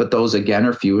approaches, but those again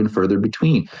are few and further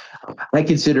between. I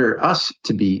consider us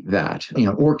to be that.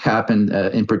 ORCAP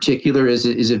in particular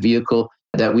is a vehicle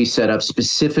that we set up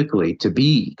specifically to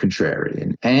be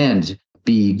contrarian and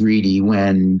be greedy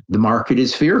when the market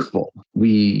is fearful.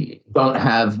 We don't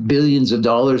have billions of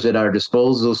dollars at our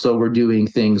disposal, so we're doing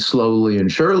things slowly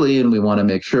and surely, and we want to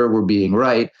make sure we're being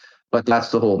right. But that's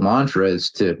the whole mantra,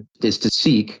 is to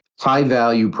seek high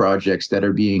value projects that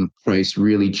are being priced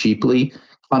really cheaply,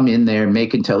 come in there,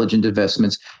 make intelligent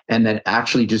investments, and then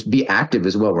actually just be active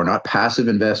as well. We're not passive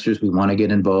investors. We want to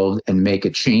get involved and make a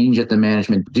change at the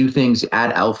management, do things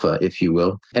at alpha, if you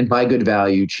will, and buy good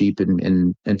value, cheap,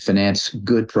 and finance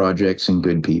good projects and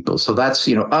good people. So that's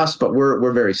us, but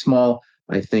we're very small.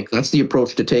 I think that's the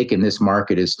approach to take in this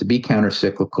market, is to be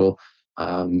counter-cyclical,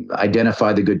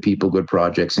 identify the good people, good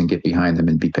projects, and get behind them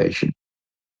and be patient.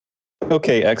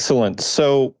 Okay, excellent.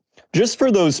 So just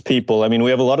for those people, I mean, we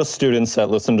have a lot of students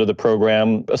that listen to the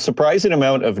program, a surprising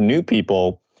amount of new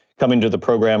people coming to the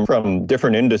program from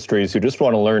different industries who just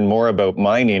want to learn more about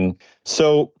mining.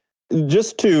 So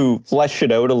just to flesh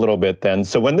it out a little bit then,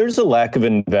 so when there's a lack of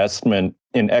investment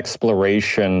in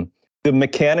exploration, the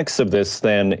mechanics of this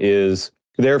then is,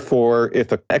 therefore,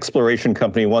 if an exploration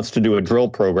company wants to do a drill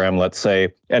program, let's say,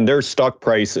 and their stock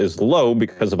price is low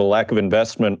because of a lack of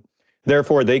investment,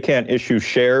 therefore, they can't issue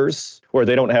shares, or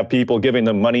they don't have people giving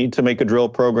them money to make a drill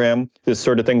program, this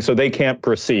sort of thing. So they can't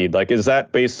proceed. Like, is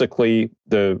that basically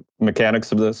the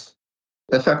mechanics of this?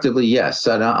 Effectively, yes.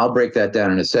 And I'll break that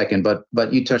down in a second.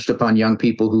 But you touched upon young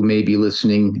people who may be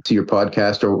listening to your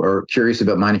podcast or curious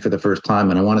about mining for the first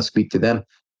time, and I want to speak to them.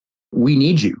 We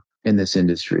need you in this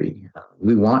industry.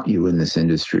 We want you in this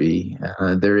industry.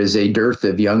 There is a dearth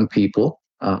of young people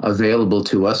available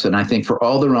to us. And I think for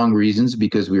all the wrong reasons,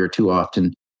 because we are too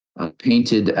often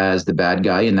painted as the bad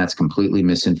guy, and that's completely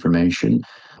misinformation.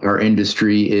 Our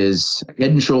industry is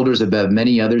head and shoulders above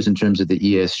many others in terms of the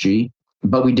ESG,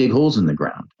 but we dig holes in the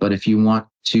ground. But if you want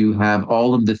to have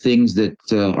all of the things that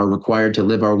are required to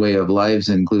live our way of lives,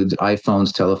 includes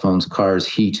iPhones, telephones, cars,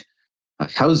 heat,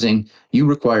 housing, you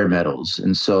require metals.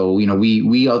 And so,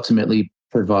 we ultimately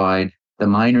the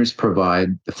miners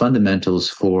provide the fundamentals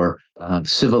for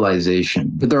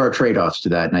civilization. But there are trade-offs to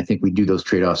that, and I think we do those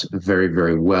trade-offs very,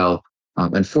 very well.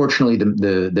 Unfortunately,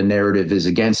 the narrative is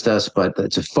against us, but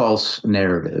it's a false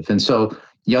narrative. And so,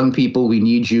 young people, we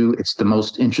need you. It's the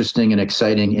most interesting and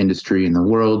exciting industry in the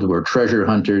world. We're treasure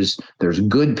hunters. There's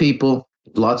good people,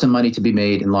 lots of money to be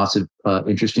made, and lots of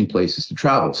interesting places to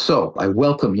travel. So I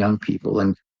welcome young people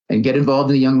and get involved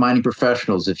in the Young Mining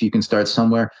Professionals. If you can start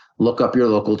somewhere, look up your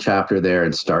local chapter there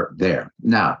and start there.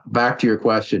 Now, back to your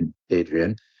question,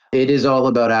 Adrian. It is all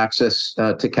about access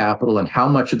to capital, and how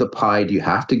much of the pie do you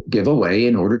have to give away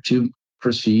in order to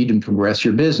proceed and progress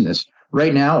your business.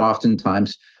 Right now,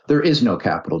 oftentimes, there is no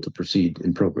capital to proceed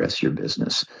and progress your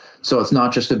business. So it's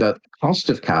not just about the cost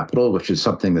of capital, which is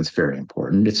something that's very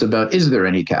important. It's about, is there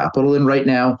any capital? And right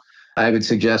now, I would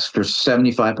suggest for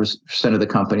 75% of the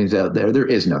companies out there, there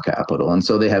is no capital. And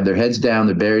so they have their heads down,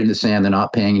 they're buried in the sand, they're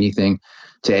not paying anything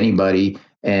to anybody,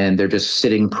 and they're just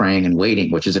sitting, praying, and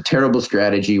waiting, which is a terrible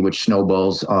strategy, which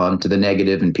snowballs on to the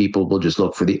negative, and people will just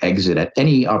look for the exit at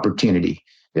any opportunity.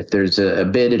 If there's a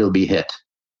bid, it'll be hit.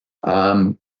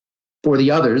 For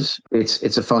the others,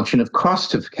 it's a function of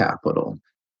cost of capital.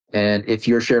 And if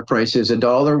your share price is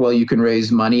 $1, well, you can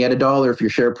raise money at $1. If your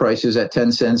share price is at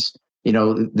 10 cents,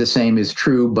 the same is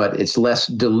true, but it's less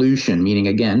dilution, meaning,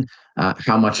 again,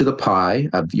 how much of the pie,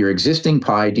 of your existing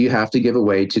pie, do you have to give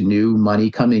away to new money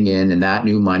coming in? And that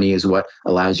new money is what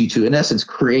allows you to, in essence,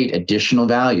 create additional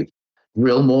value,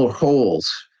 drill more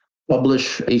holes,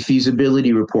 publish a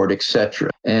feasibility report, etc.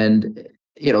 And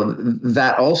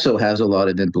that also has a lot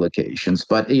of implications.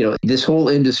 But this whole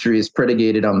industry is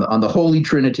predicated on the holy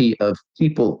trinity of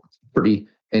people, property,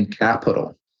 and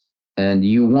capital. And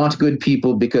you want good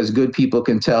people because good people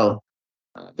can tell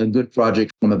a good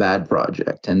project from a bad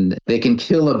project. And they can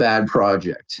kill a bad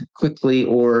project quickly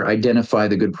or identify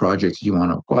the good projects you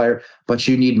want to acquire, but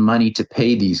you need money to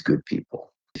pay these good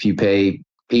people. If you pay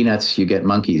peanuts, you get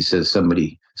monkeys, as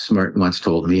somebody smart once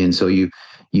told me. And so you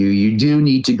do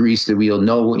need to grease the wheel.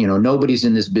 No, nobody's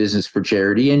in this business for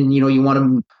charity. And you want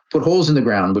to put holes in the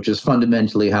ground, which is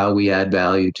fundamentally how we add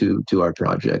value to our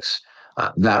projects.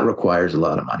 That requires a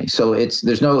lot of money. So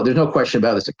there's no question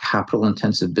about it. It's a capital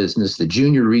intensive business. The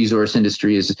junior resource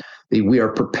industry we are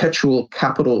perpetual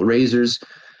capital raisers.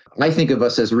 I think of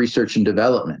us as research and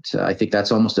development. I think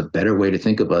that's almost a better way to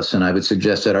think of us. And I would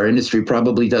suggest that our industry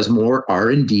probably does more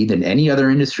R&D than any other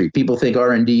industry. People think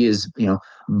R&D is,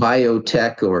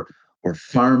 biotech or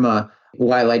pharma.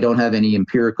 While I don't have any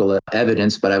empirical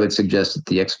evidence, but I would suggest that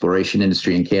the exploration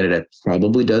industry in Canada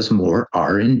probably does more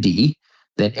R&D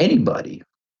than anybody.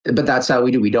 But that's how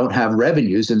we do. We don't have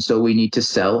revenues. And so we need to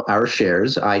sell our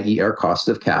shares, i.e., our cost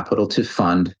of capital, to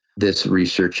fund this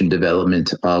research and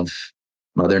development of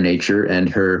Mother Nature and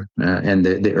her and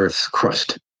the Earth's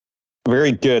crust.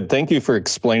 Very good. Thank you for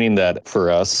explaining that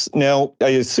for us. Now, I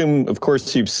assume, of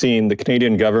course, you've seen the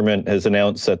Canadian government has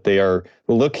announced that they are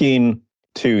looking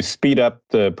to speed up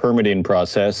the permitting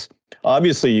process.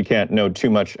 Obviously, you can't know too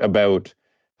much about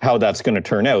how that's going to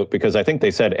turn out, because I think they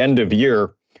said end of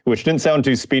year, which didn't sound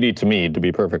too speedy to me, to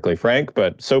be perfectly frank,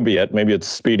 but so be it. Maybe it's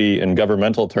speedy in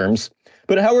governmental terms.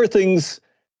 But how are things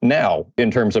now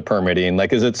in terms of permitting?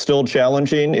 Like, is it still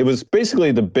challenging? It was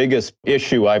basically the biggest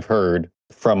issue I've heard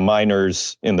from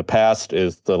miners in the past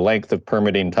is the length of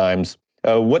permitting times.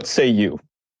 What say you?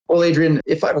 Well, Adrian,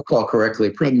 if I recall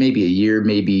correctly, maybe a year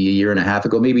and a half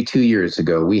ago, maybe 2 years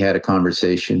ago, we had a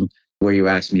conversation where you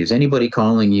asked me, is anybody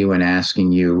calling you and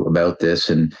asking you about this?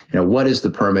 And, what is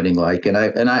the permitting like? And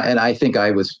I think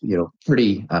I was,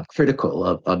 pretty critical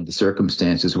of the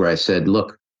circumstances where I said,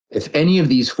 look, if any of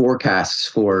these forecasts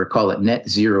for, call it net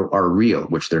zero, are real,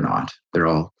 which they're not, they're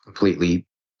all completely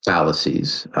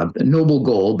fallacies. A noble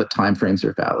goal, but timeframes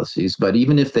are fallacies. But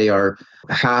even if they are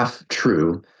half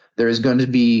true, there is going to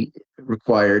be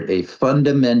required a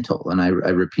fundamental, and I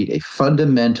repeat, a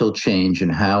fundamental change in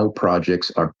how projects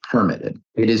are permitted.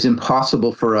 It is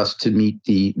impossible for us to meet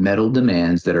the metal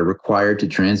demands that are required to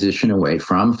transition away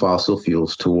from fossil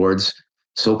fuels towards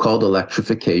so-called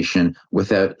electrification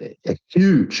without a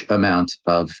huge amount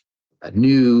of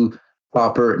new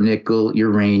copper, nickel,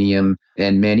 uranium,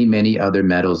 and many, many other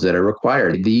metals that are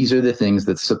required. These are the things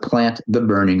that supplant the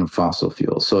burning of fossil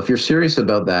fuels. So if you're serious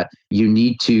about that, you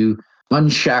need to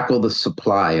unshackle the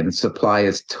supply, and the supply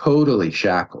is totally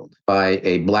shackled by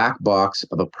a black box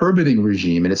of a permitting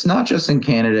regime. And it's not just in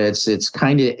Canada, it's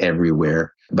kind of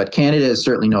everywhere. But Canada is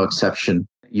certainly no exception.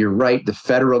 You're right. The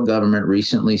federal government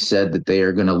recently said that they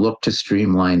are going to look to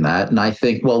streamline that. And I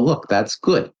think, well, look, that's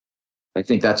good. I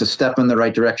think that's a step in the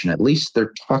right direction. At least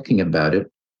they're talking about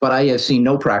it. But I have seen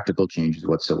no practical changes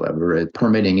whatsoever.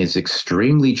 Permitting is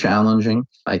extremely challenging.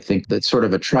 I think that's sort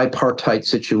of a tripartite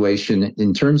situation.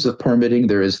 In terms of permitting,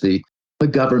 there is the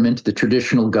government, the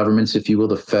traditional governments, if you will,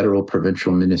 the federal,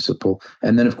 provincial, municipal.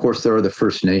 And then, of course, there are the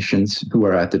First Nations who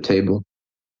are at the table.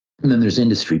 And then there's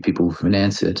industry, people who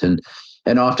finance it. And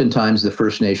oftentimes the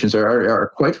First Nations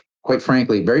are quite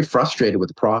frankly, very frustrated with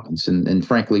the province. And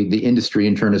frankly, the industry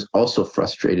in turn is also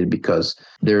frustrated because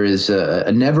there is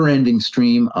a never-ending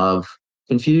stream of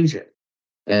confusion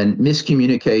and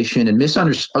miscommunication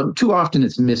and too often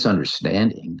it's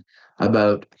misunderstanding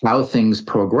about how things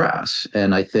progress.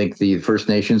 And I think the First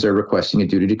Nations are requesting a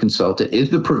duty to consult. It is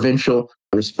the provincial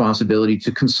responsibility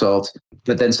to consult,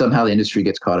 but then somehow the industry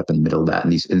gets caught up in the middle of that,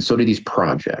 and so do these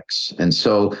projects. And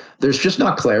so there's just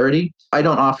not clarity. I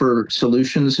don't offer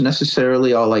solutions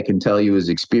necessarily. All I can tell you is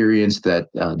experience that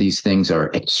these things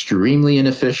are extremely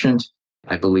inefficient.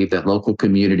 I believe that local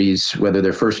communities, whether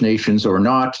they're First Nations or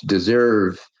not,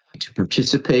 deserve to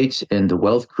participate in the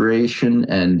wealth creation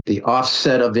and the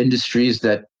offset of industries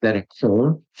that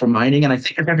occur from mining. And I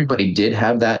think if everybody did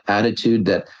have that attitude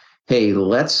that, hey,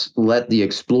 let's let the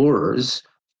explorers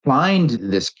find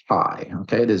this pie,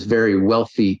 okay, this very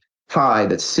wealthy pie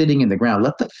that's sitting in the ground.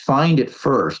 Let them find it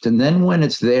first. And then when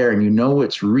it's there and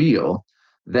it's real,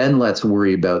 then let's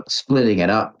worry about splitting it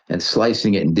up and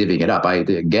slicing it and divvying it up.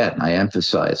 I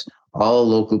emphasize all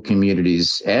local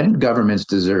communities and governments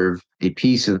deserve a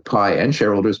piece of the pie, and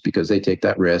shareholders, because they take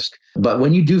that risk. But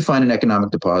when you do find an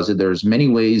economic deposit, there's many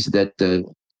ways that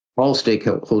all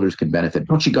stakeholders can benefit,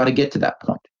 but you got to get to that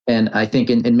point. And I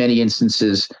think in many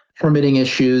instances, permitting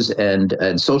issues and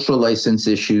social license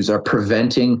issues are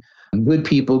preventing good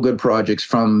people, good projects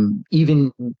from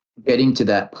even getting to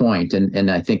that point.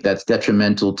 And I think that's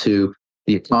detrimental to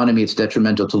the economy, it's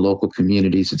detrimental to local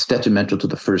communities, it's detrimental to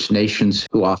the First Nations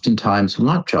who oftentimes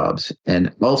want jobs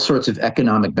and all sorts of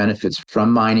economic benefits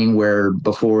from mining where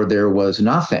before there was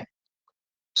nothing.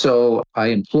 So I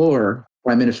implore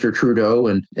Prime Minister Trudeau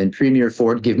and Premier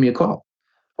Ford, give me a call.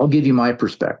 I'll give you my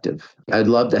perspective. I'd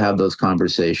love to have those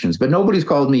conversations, but nobody's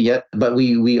called me yet. But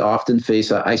we often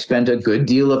face. I spent a good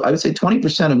deal of, I would say,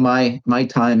 20% of my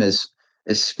time is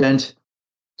spent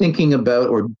thinking about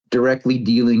or directly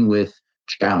dealing with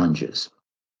challenges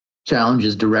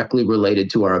directly related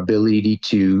to our ability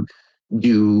to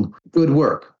do good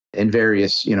work in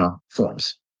various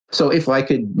forms. So if I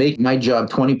could make my job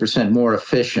 20% more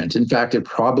efficient, in fact, it'd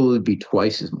probably be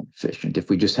twice as more efficient if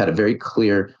we just had a very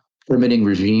clear permitting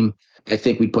regime. I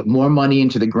think we'd put more money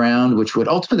into the ground, which would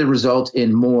ultimately result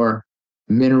in more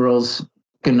minerals,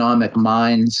 economic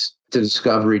mines to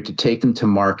discovery, to take them to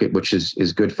market, which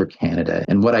is good for Canada.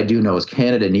 And what I do know is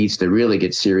Canada needs to really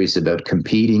get serious about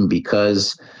competing,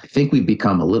 because I think we've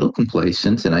become a little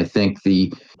complacent. And I think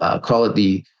call it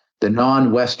the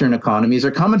non-Western economies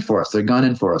are coming for us. They're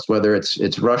gunning for us, whether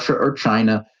it's Russia or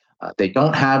China. They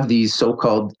don't have these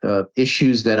so-called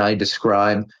issues that I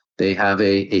describe. They have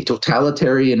a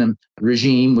totalitarian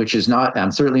regime, which is not.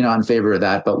 I'm certainly not in favor of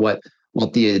that. But what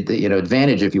the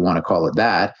advantage, if you want to call it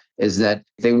that, is that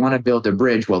they want to build a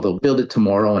bridge. Well, they'll build it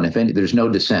tomorrow, and there's no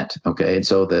dissent. Okay, and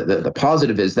so the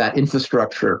positive is that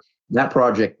infrastructure, that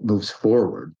project moves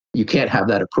forward. You can't have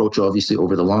that approach, obviously,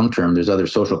 over the long term. There's other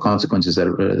social consequences that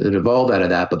evolve out of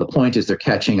that. But the point is they're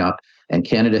catching up, and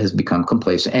Canada has become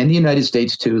complacent. And the United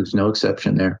States, too, is no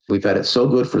exception there. We've had it so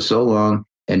good for so long,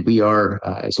 and we are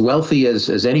as wealthy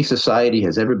as any society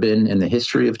has ever been in the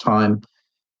history of time.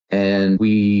 And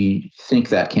we think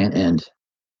that can't end.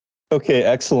 Okay,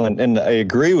 excellent. And I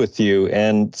agree with you.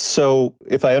 And so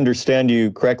if I understand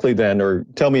you correctly then, or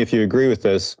tell me if you agree with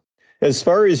this, as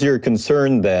far as you're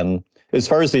concerned then, as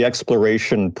far as the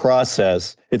exploration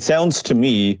process, it sounds to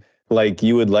me like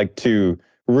you would like to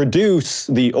reduce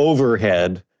the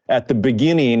overhead at the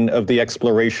beginning of the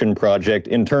exploration project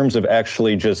in terms of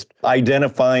actually just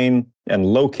identifying and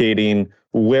locating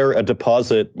where a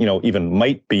deposit, even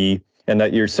might be, and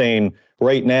that you're saying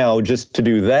right now, just to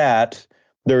do that,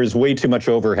 there's way too much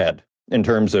overhead in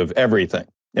terms of everything.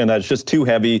 And that's just too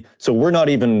heavy. So we're not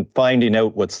even finding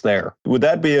out what's there. Would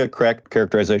that be a correct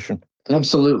characterization?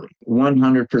 Absolutely.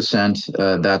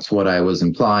 100%. That's what I was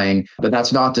implying. But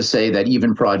that's not to say that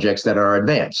even projects that are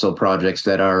advanced, so projects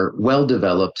that are well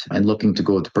developed and looking to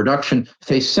go into production,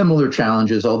 face similar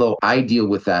challenges, although I deal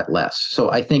with that less.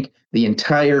 So I think the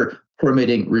entire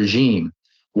permitting regime,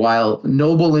 while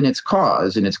noble in its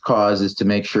cause, and its cause is to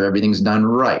make sure everything's done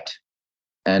right.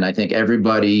 And I think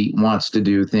everybody wants to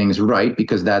do things right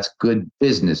because that's good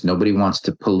business. Nobody wants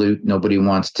to pollute. Nobody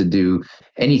wants to do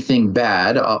anything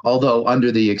bad, although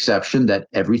under the exception that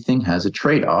everything has a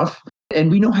trade-off.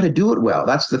 And we know how to do it well.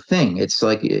 That's the thing. It's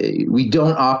like we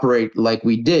don't operate like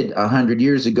we did 100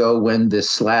 years ago when the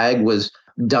slag was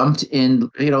dumped in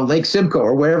Lake Simcoe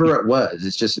or wherever it was.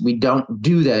 It's just we don't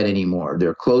do that anymore. There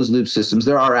are closed loop systems.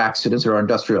 There are accidents. There are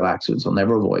industrial accidents. We'll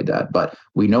never avoid that. But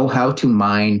we know how to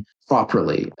mine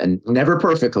properly, and never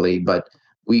perfectly, but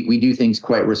we do things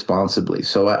quite responsibly.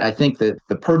 So I think that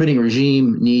the permitting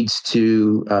regime needs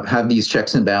to have these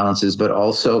checks and balances, but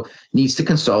also needs to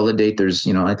consolidate. There's,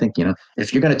 I think,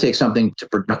 if you're going to take something to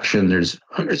production, there's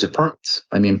hundreds of permits.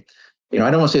 I mean, I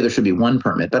don't want to say there should be one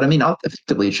permit, but I mean,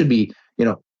 effectively, it should be,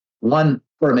 one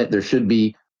permit. There should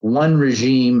be one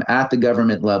regime at the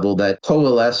government level that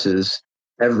coalesces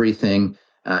everything.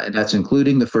 And that's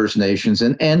including the First Nations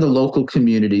and the local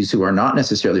communities who are not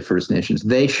necessarily First Nations.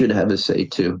 They should have a say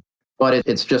too. But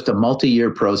it's just a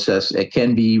multi-year process. It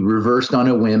can be reversed on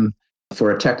a whim for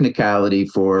a technicality,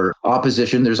 for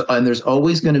opposition. There's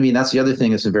always going to be, and that's the other thing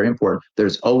that's very important,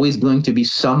 there's always going to be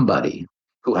somebody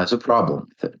who has a problem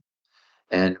with it.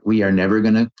 And we are never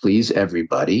going to please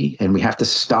everybody. And we have to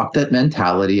stop that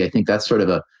mentality. I think that's sort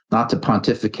of not to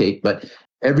pontificate, but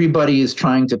everybody is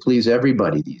trying to please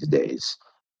everybody these days.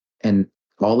 And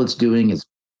all it's doing is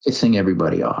pissing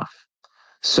everybody off.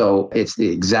 So it's the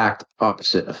exact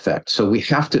opposite effect. So we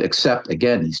have to accept,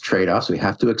 again, these trade-offs. We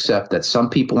have to accept that some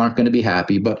people aren't going to be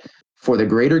happy, but for the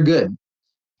greater good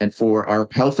and for our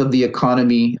health of the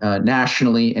economy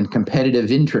nationally and competitive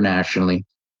internationally,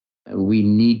 we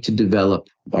need to develop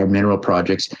our mineral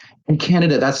projects. And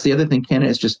Canada, that's the other thing. Canada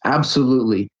is just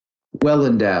absolutely well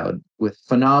endowed with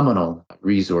phenomenal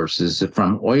resources,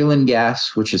 from oil and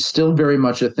gas, which is still very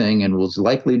much a thing and will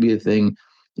likely be a thing,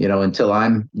 until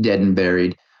I'm dead and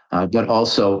buried, but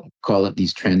also call it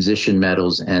these transition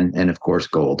metals and of course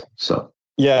gold. So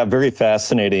Yeah, very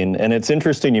fascinating. And it's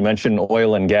interesting you mentioned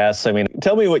oil and gas. I mean,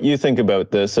 tell me what you think about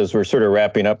this as we're sort of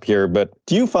wrapping up here. But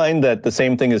do you find that the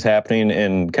same thing is happening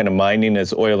in kind of mining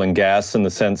as oil and gas, in the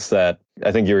sense that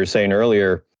I think you were saying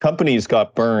earlier, companies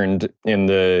got burned in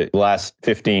the last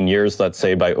 15 years, let's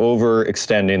say, by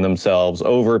overextending themselves,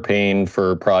 overpaying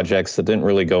for projects that didn't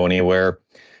really go anywhere.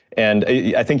 And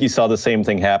I think you saw the same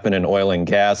thing happen in oil and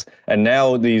gas. And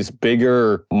now these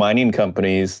bigger mining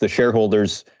companies, the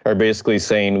shareholders are basically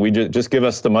saying, we just give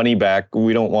us the money back.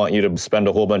 We don't want you to spend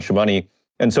a whole bunch of money.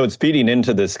 And so it's feeding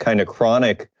into this kind of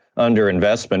chronic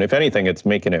underinvestment. If anything, it's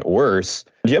making it worse.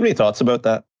 Do you have any thoughts about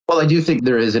that? Well, I do think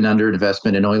there is an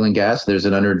underinvestment in oil and gas. There's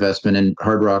an underinvestment in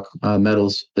hard rock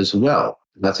metals as well.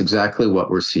 That's exactly what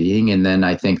we're seeing. And then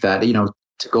I think that,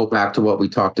 to go back to what we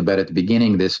talked about at the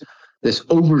beginning, this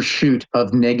overshoot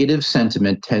of negative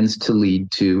sentiment tends to lead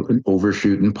to an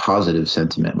overshoot in positive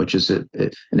sentiment, which is an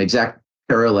exact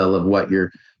parallel of what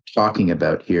you're talking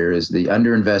about here. Is the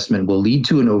underinvestment will lead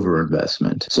to an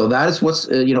overinvestment. So that is what's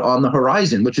on the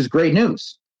horizon, which is great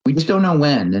news. We just don't know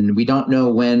when, and we don't know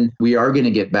when we are going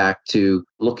to get back to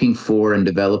looking for and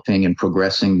developing and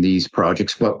progressing these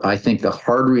projects. But I think the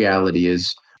hard reality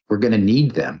is we're going to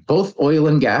need them. Both oil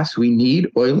and gas. We need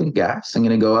oil and gas. I'm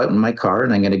going to go out in my car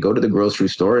and I'm going to go to the grocery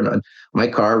store, and my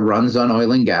car runs on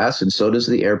oil and gas, and so does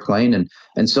the airplane,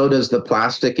 and so does the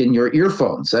plastic in your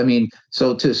earphones. I mean,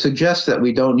 so to suggest that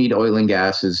we don't need oil and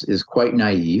gas is quite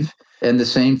naive. And the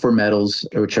same for metals,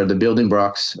 which are the building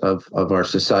blocks of our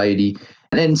society,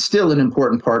 and still an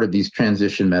important part of these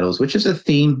transition metals, which is a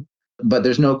theme. But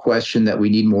there's no question that we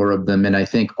need more of them. And I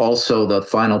think also the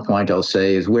final point I'll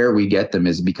say is where we get them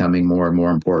is becoming more and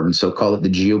more important. So call it the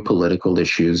geopolitical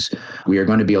issues. We are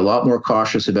going to be a lot more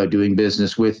cautious about doing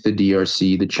business with the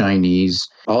DRC, the Chinese,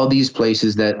 all these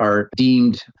places that are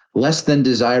deemed less than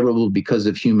desirable because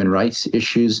of human rights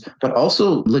issues, but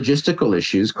also logistical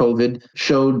issues. COVID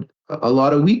showed a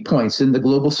lot of weak points in the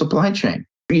global supply chain.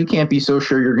 You can't be so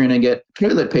sure you're going to get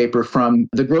toilet paper from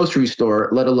the grocery store,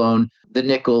 let alone the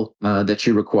nickel that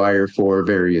you require for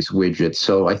various widgets.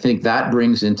 So I think that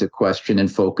brings into question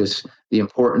and focus the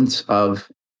importance of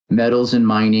metals and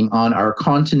mining on our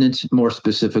continent, more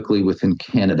specifically within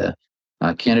Canada.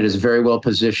 Canada is very well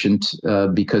positioned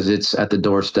because it's at the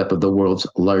doorstep of the world's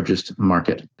largest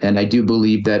market. And I do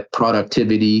believe that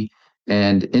productivity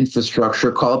and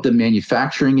infrastructure, call it the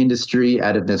manufacturing industry,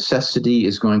 out of necessity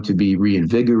is going to be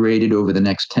reinvigorated over the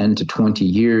next 10 to 20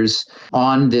 years.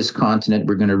 On this continent,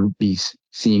 we're going to be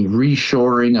seeing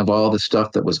reshoring of all the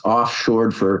stuff that was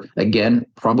offshored for, again,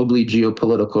 probably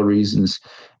geopolitical reasons.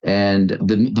 And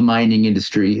the mining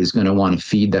industry is going to want to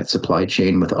feed that supply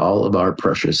chain with all of our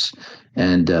precious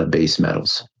and base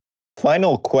metals.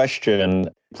 Final question.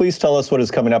 Please tell us what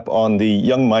is coming up on the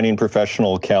Young Mining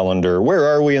Professional calendar. Where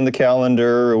are we in the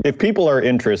calendar? If people are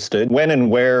interested, when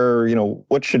and where,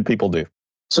 what should people do?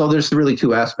 So there's really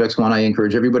two aspects. One, I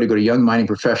encourage everybody to go to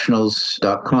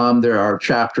youngminingprofessionals.com. There are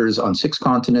chapters on 6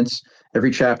 continents.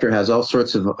 Every chapter has all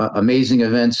sorts of amazing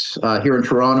events. Here in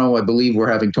Toronto, I believe we're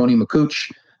having Tony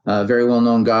McCooch, a very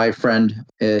well-known guy, friend,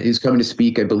 who's coming to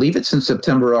speak. I believe it's in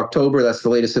September, October. That's the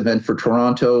latest event for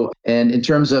Toronto. And in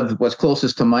terms of what's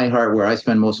closest to my heart, where I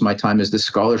spend most of my time, is the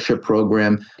scholarship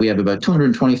program. We have about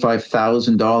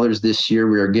 $225,000 this year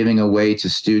we are giving away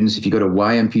to students. If you go to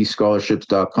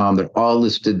ympscholarships.com, they're all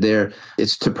listed there.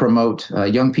 It's to promote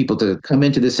young people to come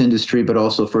into this industry, but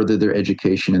also further their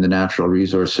education in the natural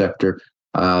resource sector.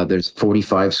 There's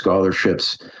 45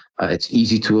 scholarships. It's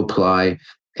easy to apply.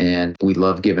 And we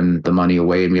love giving the money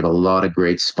away, and we have a lot of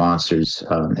great sponsors.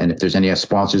 And if there's any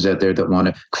sponsors out there that want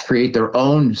to create their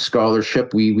own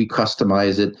scholarship, we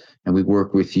customize it, and we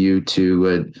work with you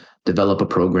to develop a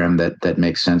program that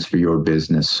makes sense for your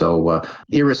business. So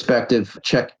irrespective,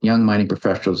 check Young Mining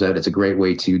Professionals out. It's a great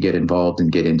way to get involved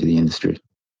and get into the industry.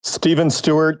 Stephen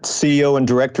Stewart, CEO and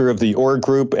Director of the Org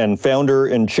Group and founder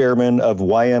and chairman of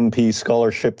YMP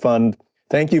Scholarship Fund.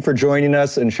 Thank you for joining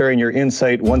us and sharing your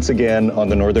insight once again on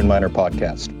the Northern Miner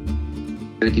Podcast.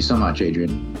 Thank you so much,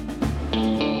 Adrian.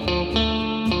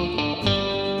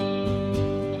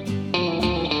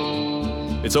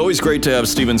 It's always great to have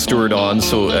Stephen Stewart on,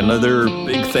 so another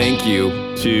big thank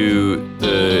you to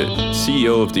the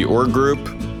CEO of the Org Group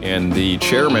and the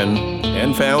chairman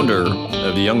and founder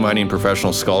of the Young Mining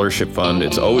Professional Scholarship Fund.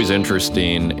 It's always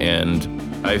interesting, and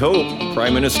I hope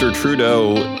Prime Minister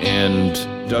Trudeau and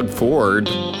Doug Ford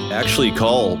actually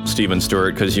call Stephen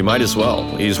Stewart, because you might as well.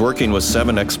 He's working with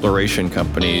 7 exploration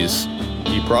companies.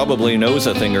 He probably knows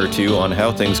a thing or two on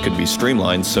how things could be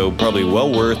streamlined, so probably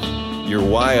well worth your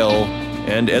while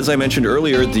And as I mentioned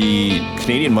earlier, the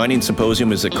Canadian Mining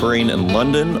Symposium is occurring in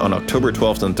London on October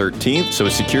 12th and 13th. So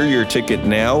secure your ticket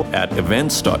now at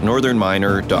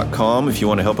events.northernminer.com. If you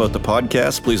want to help out the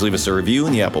podcast, please leave us a review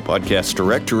in the Apple Podcasts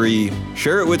directory.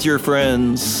 Share it with your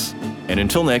friends. And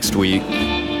until next week,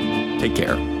 take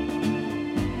care.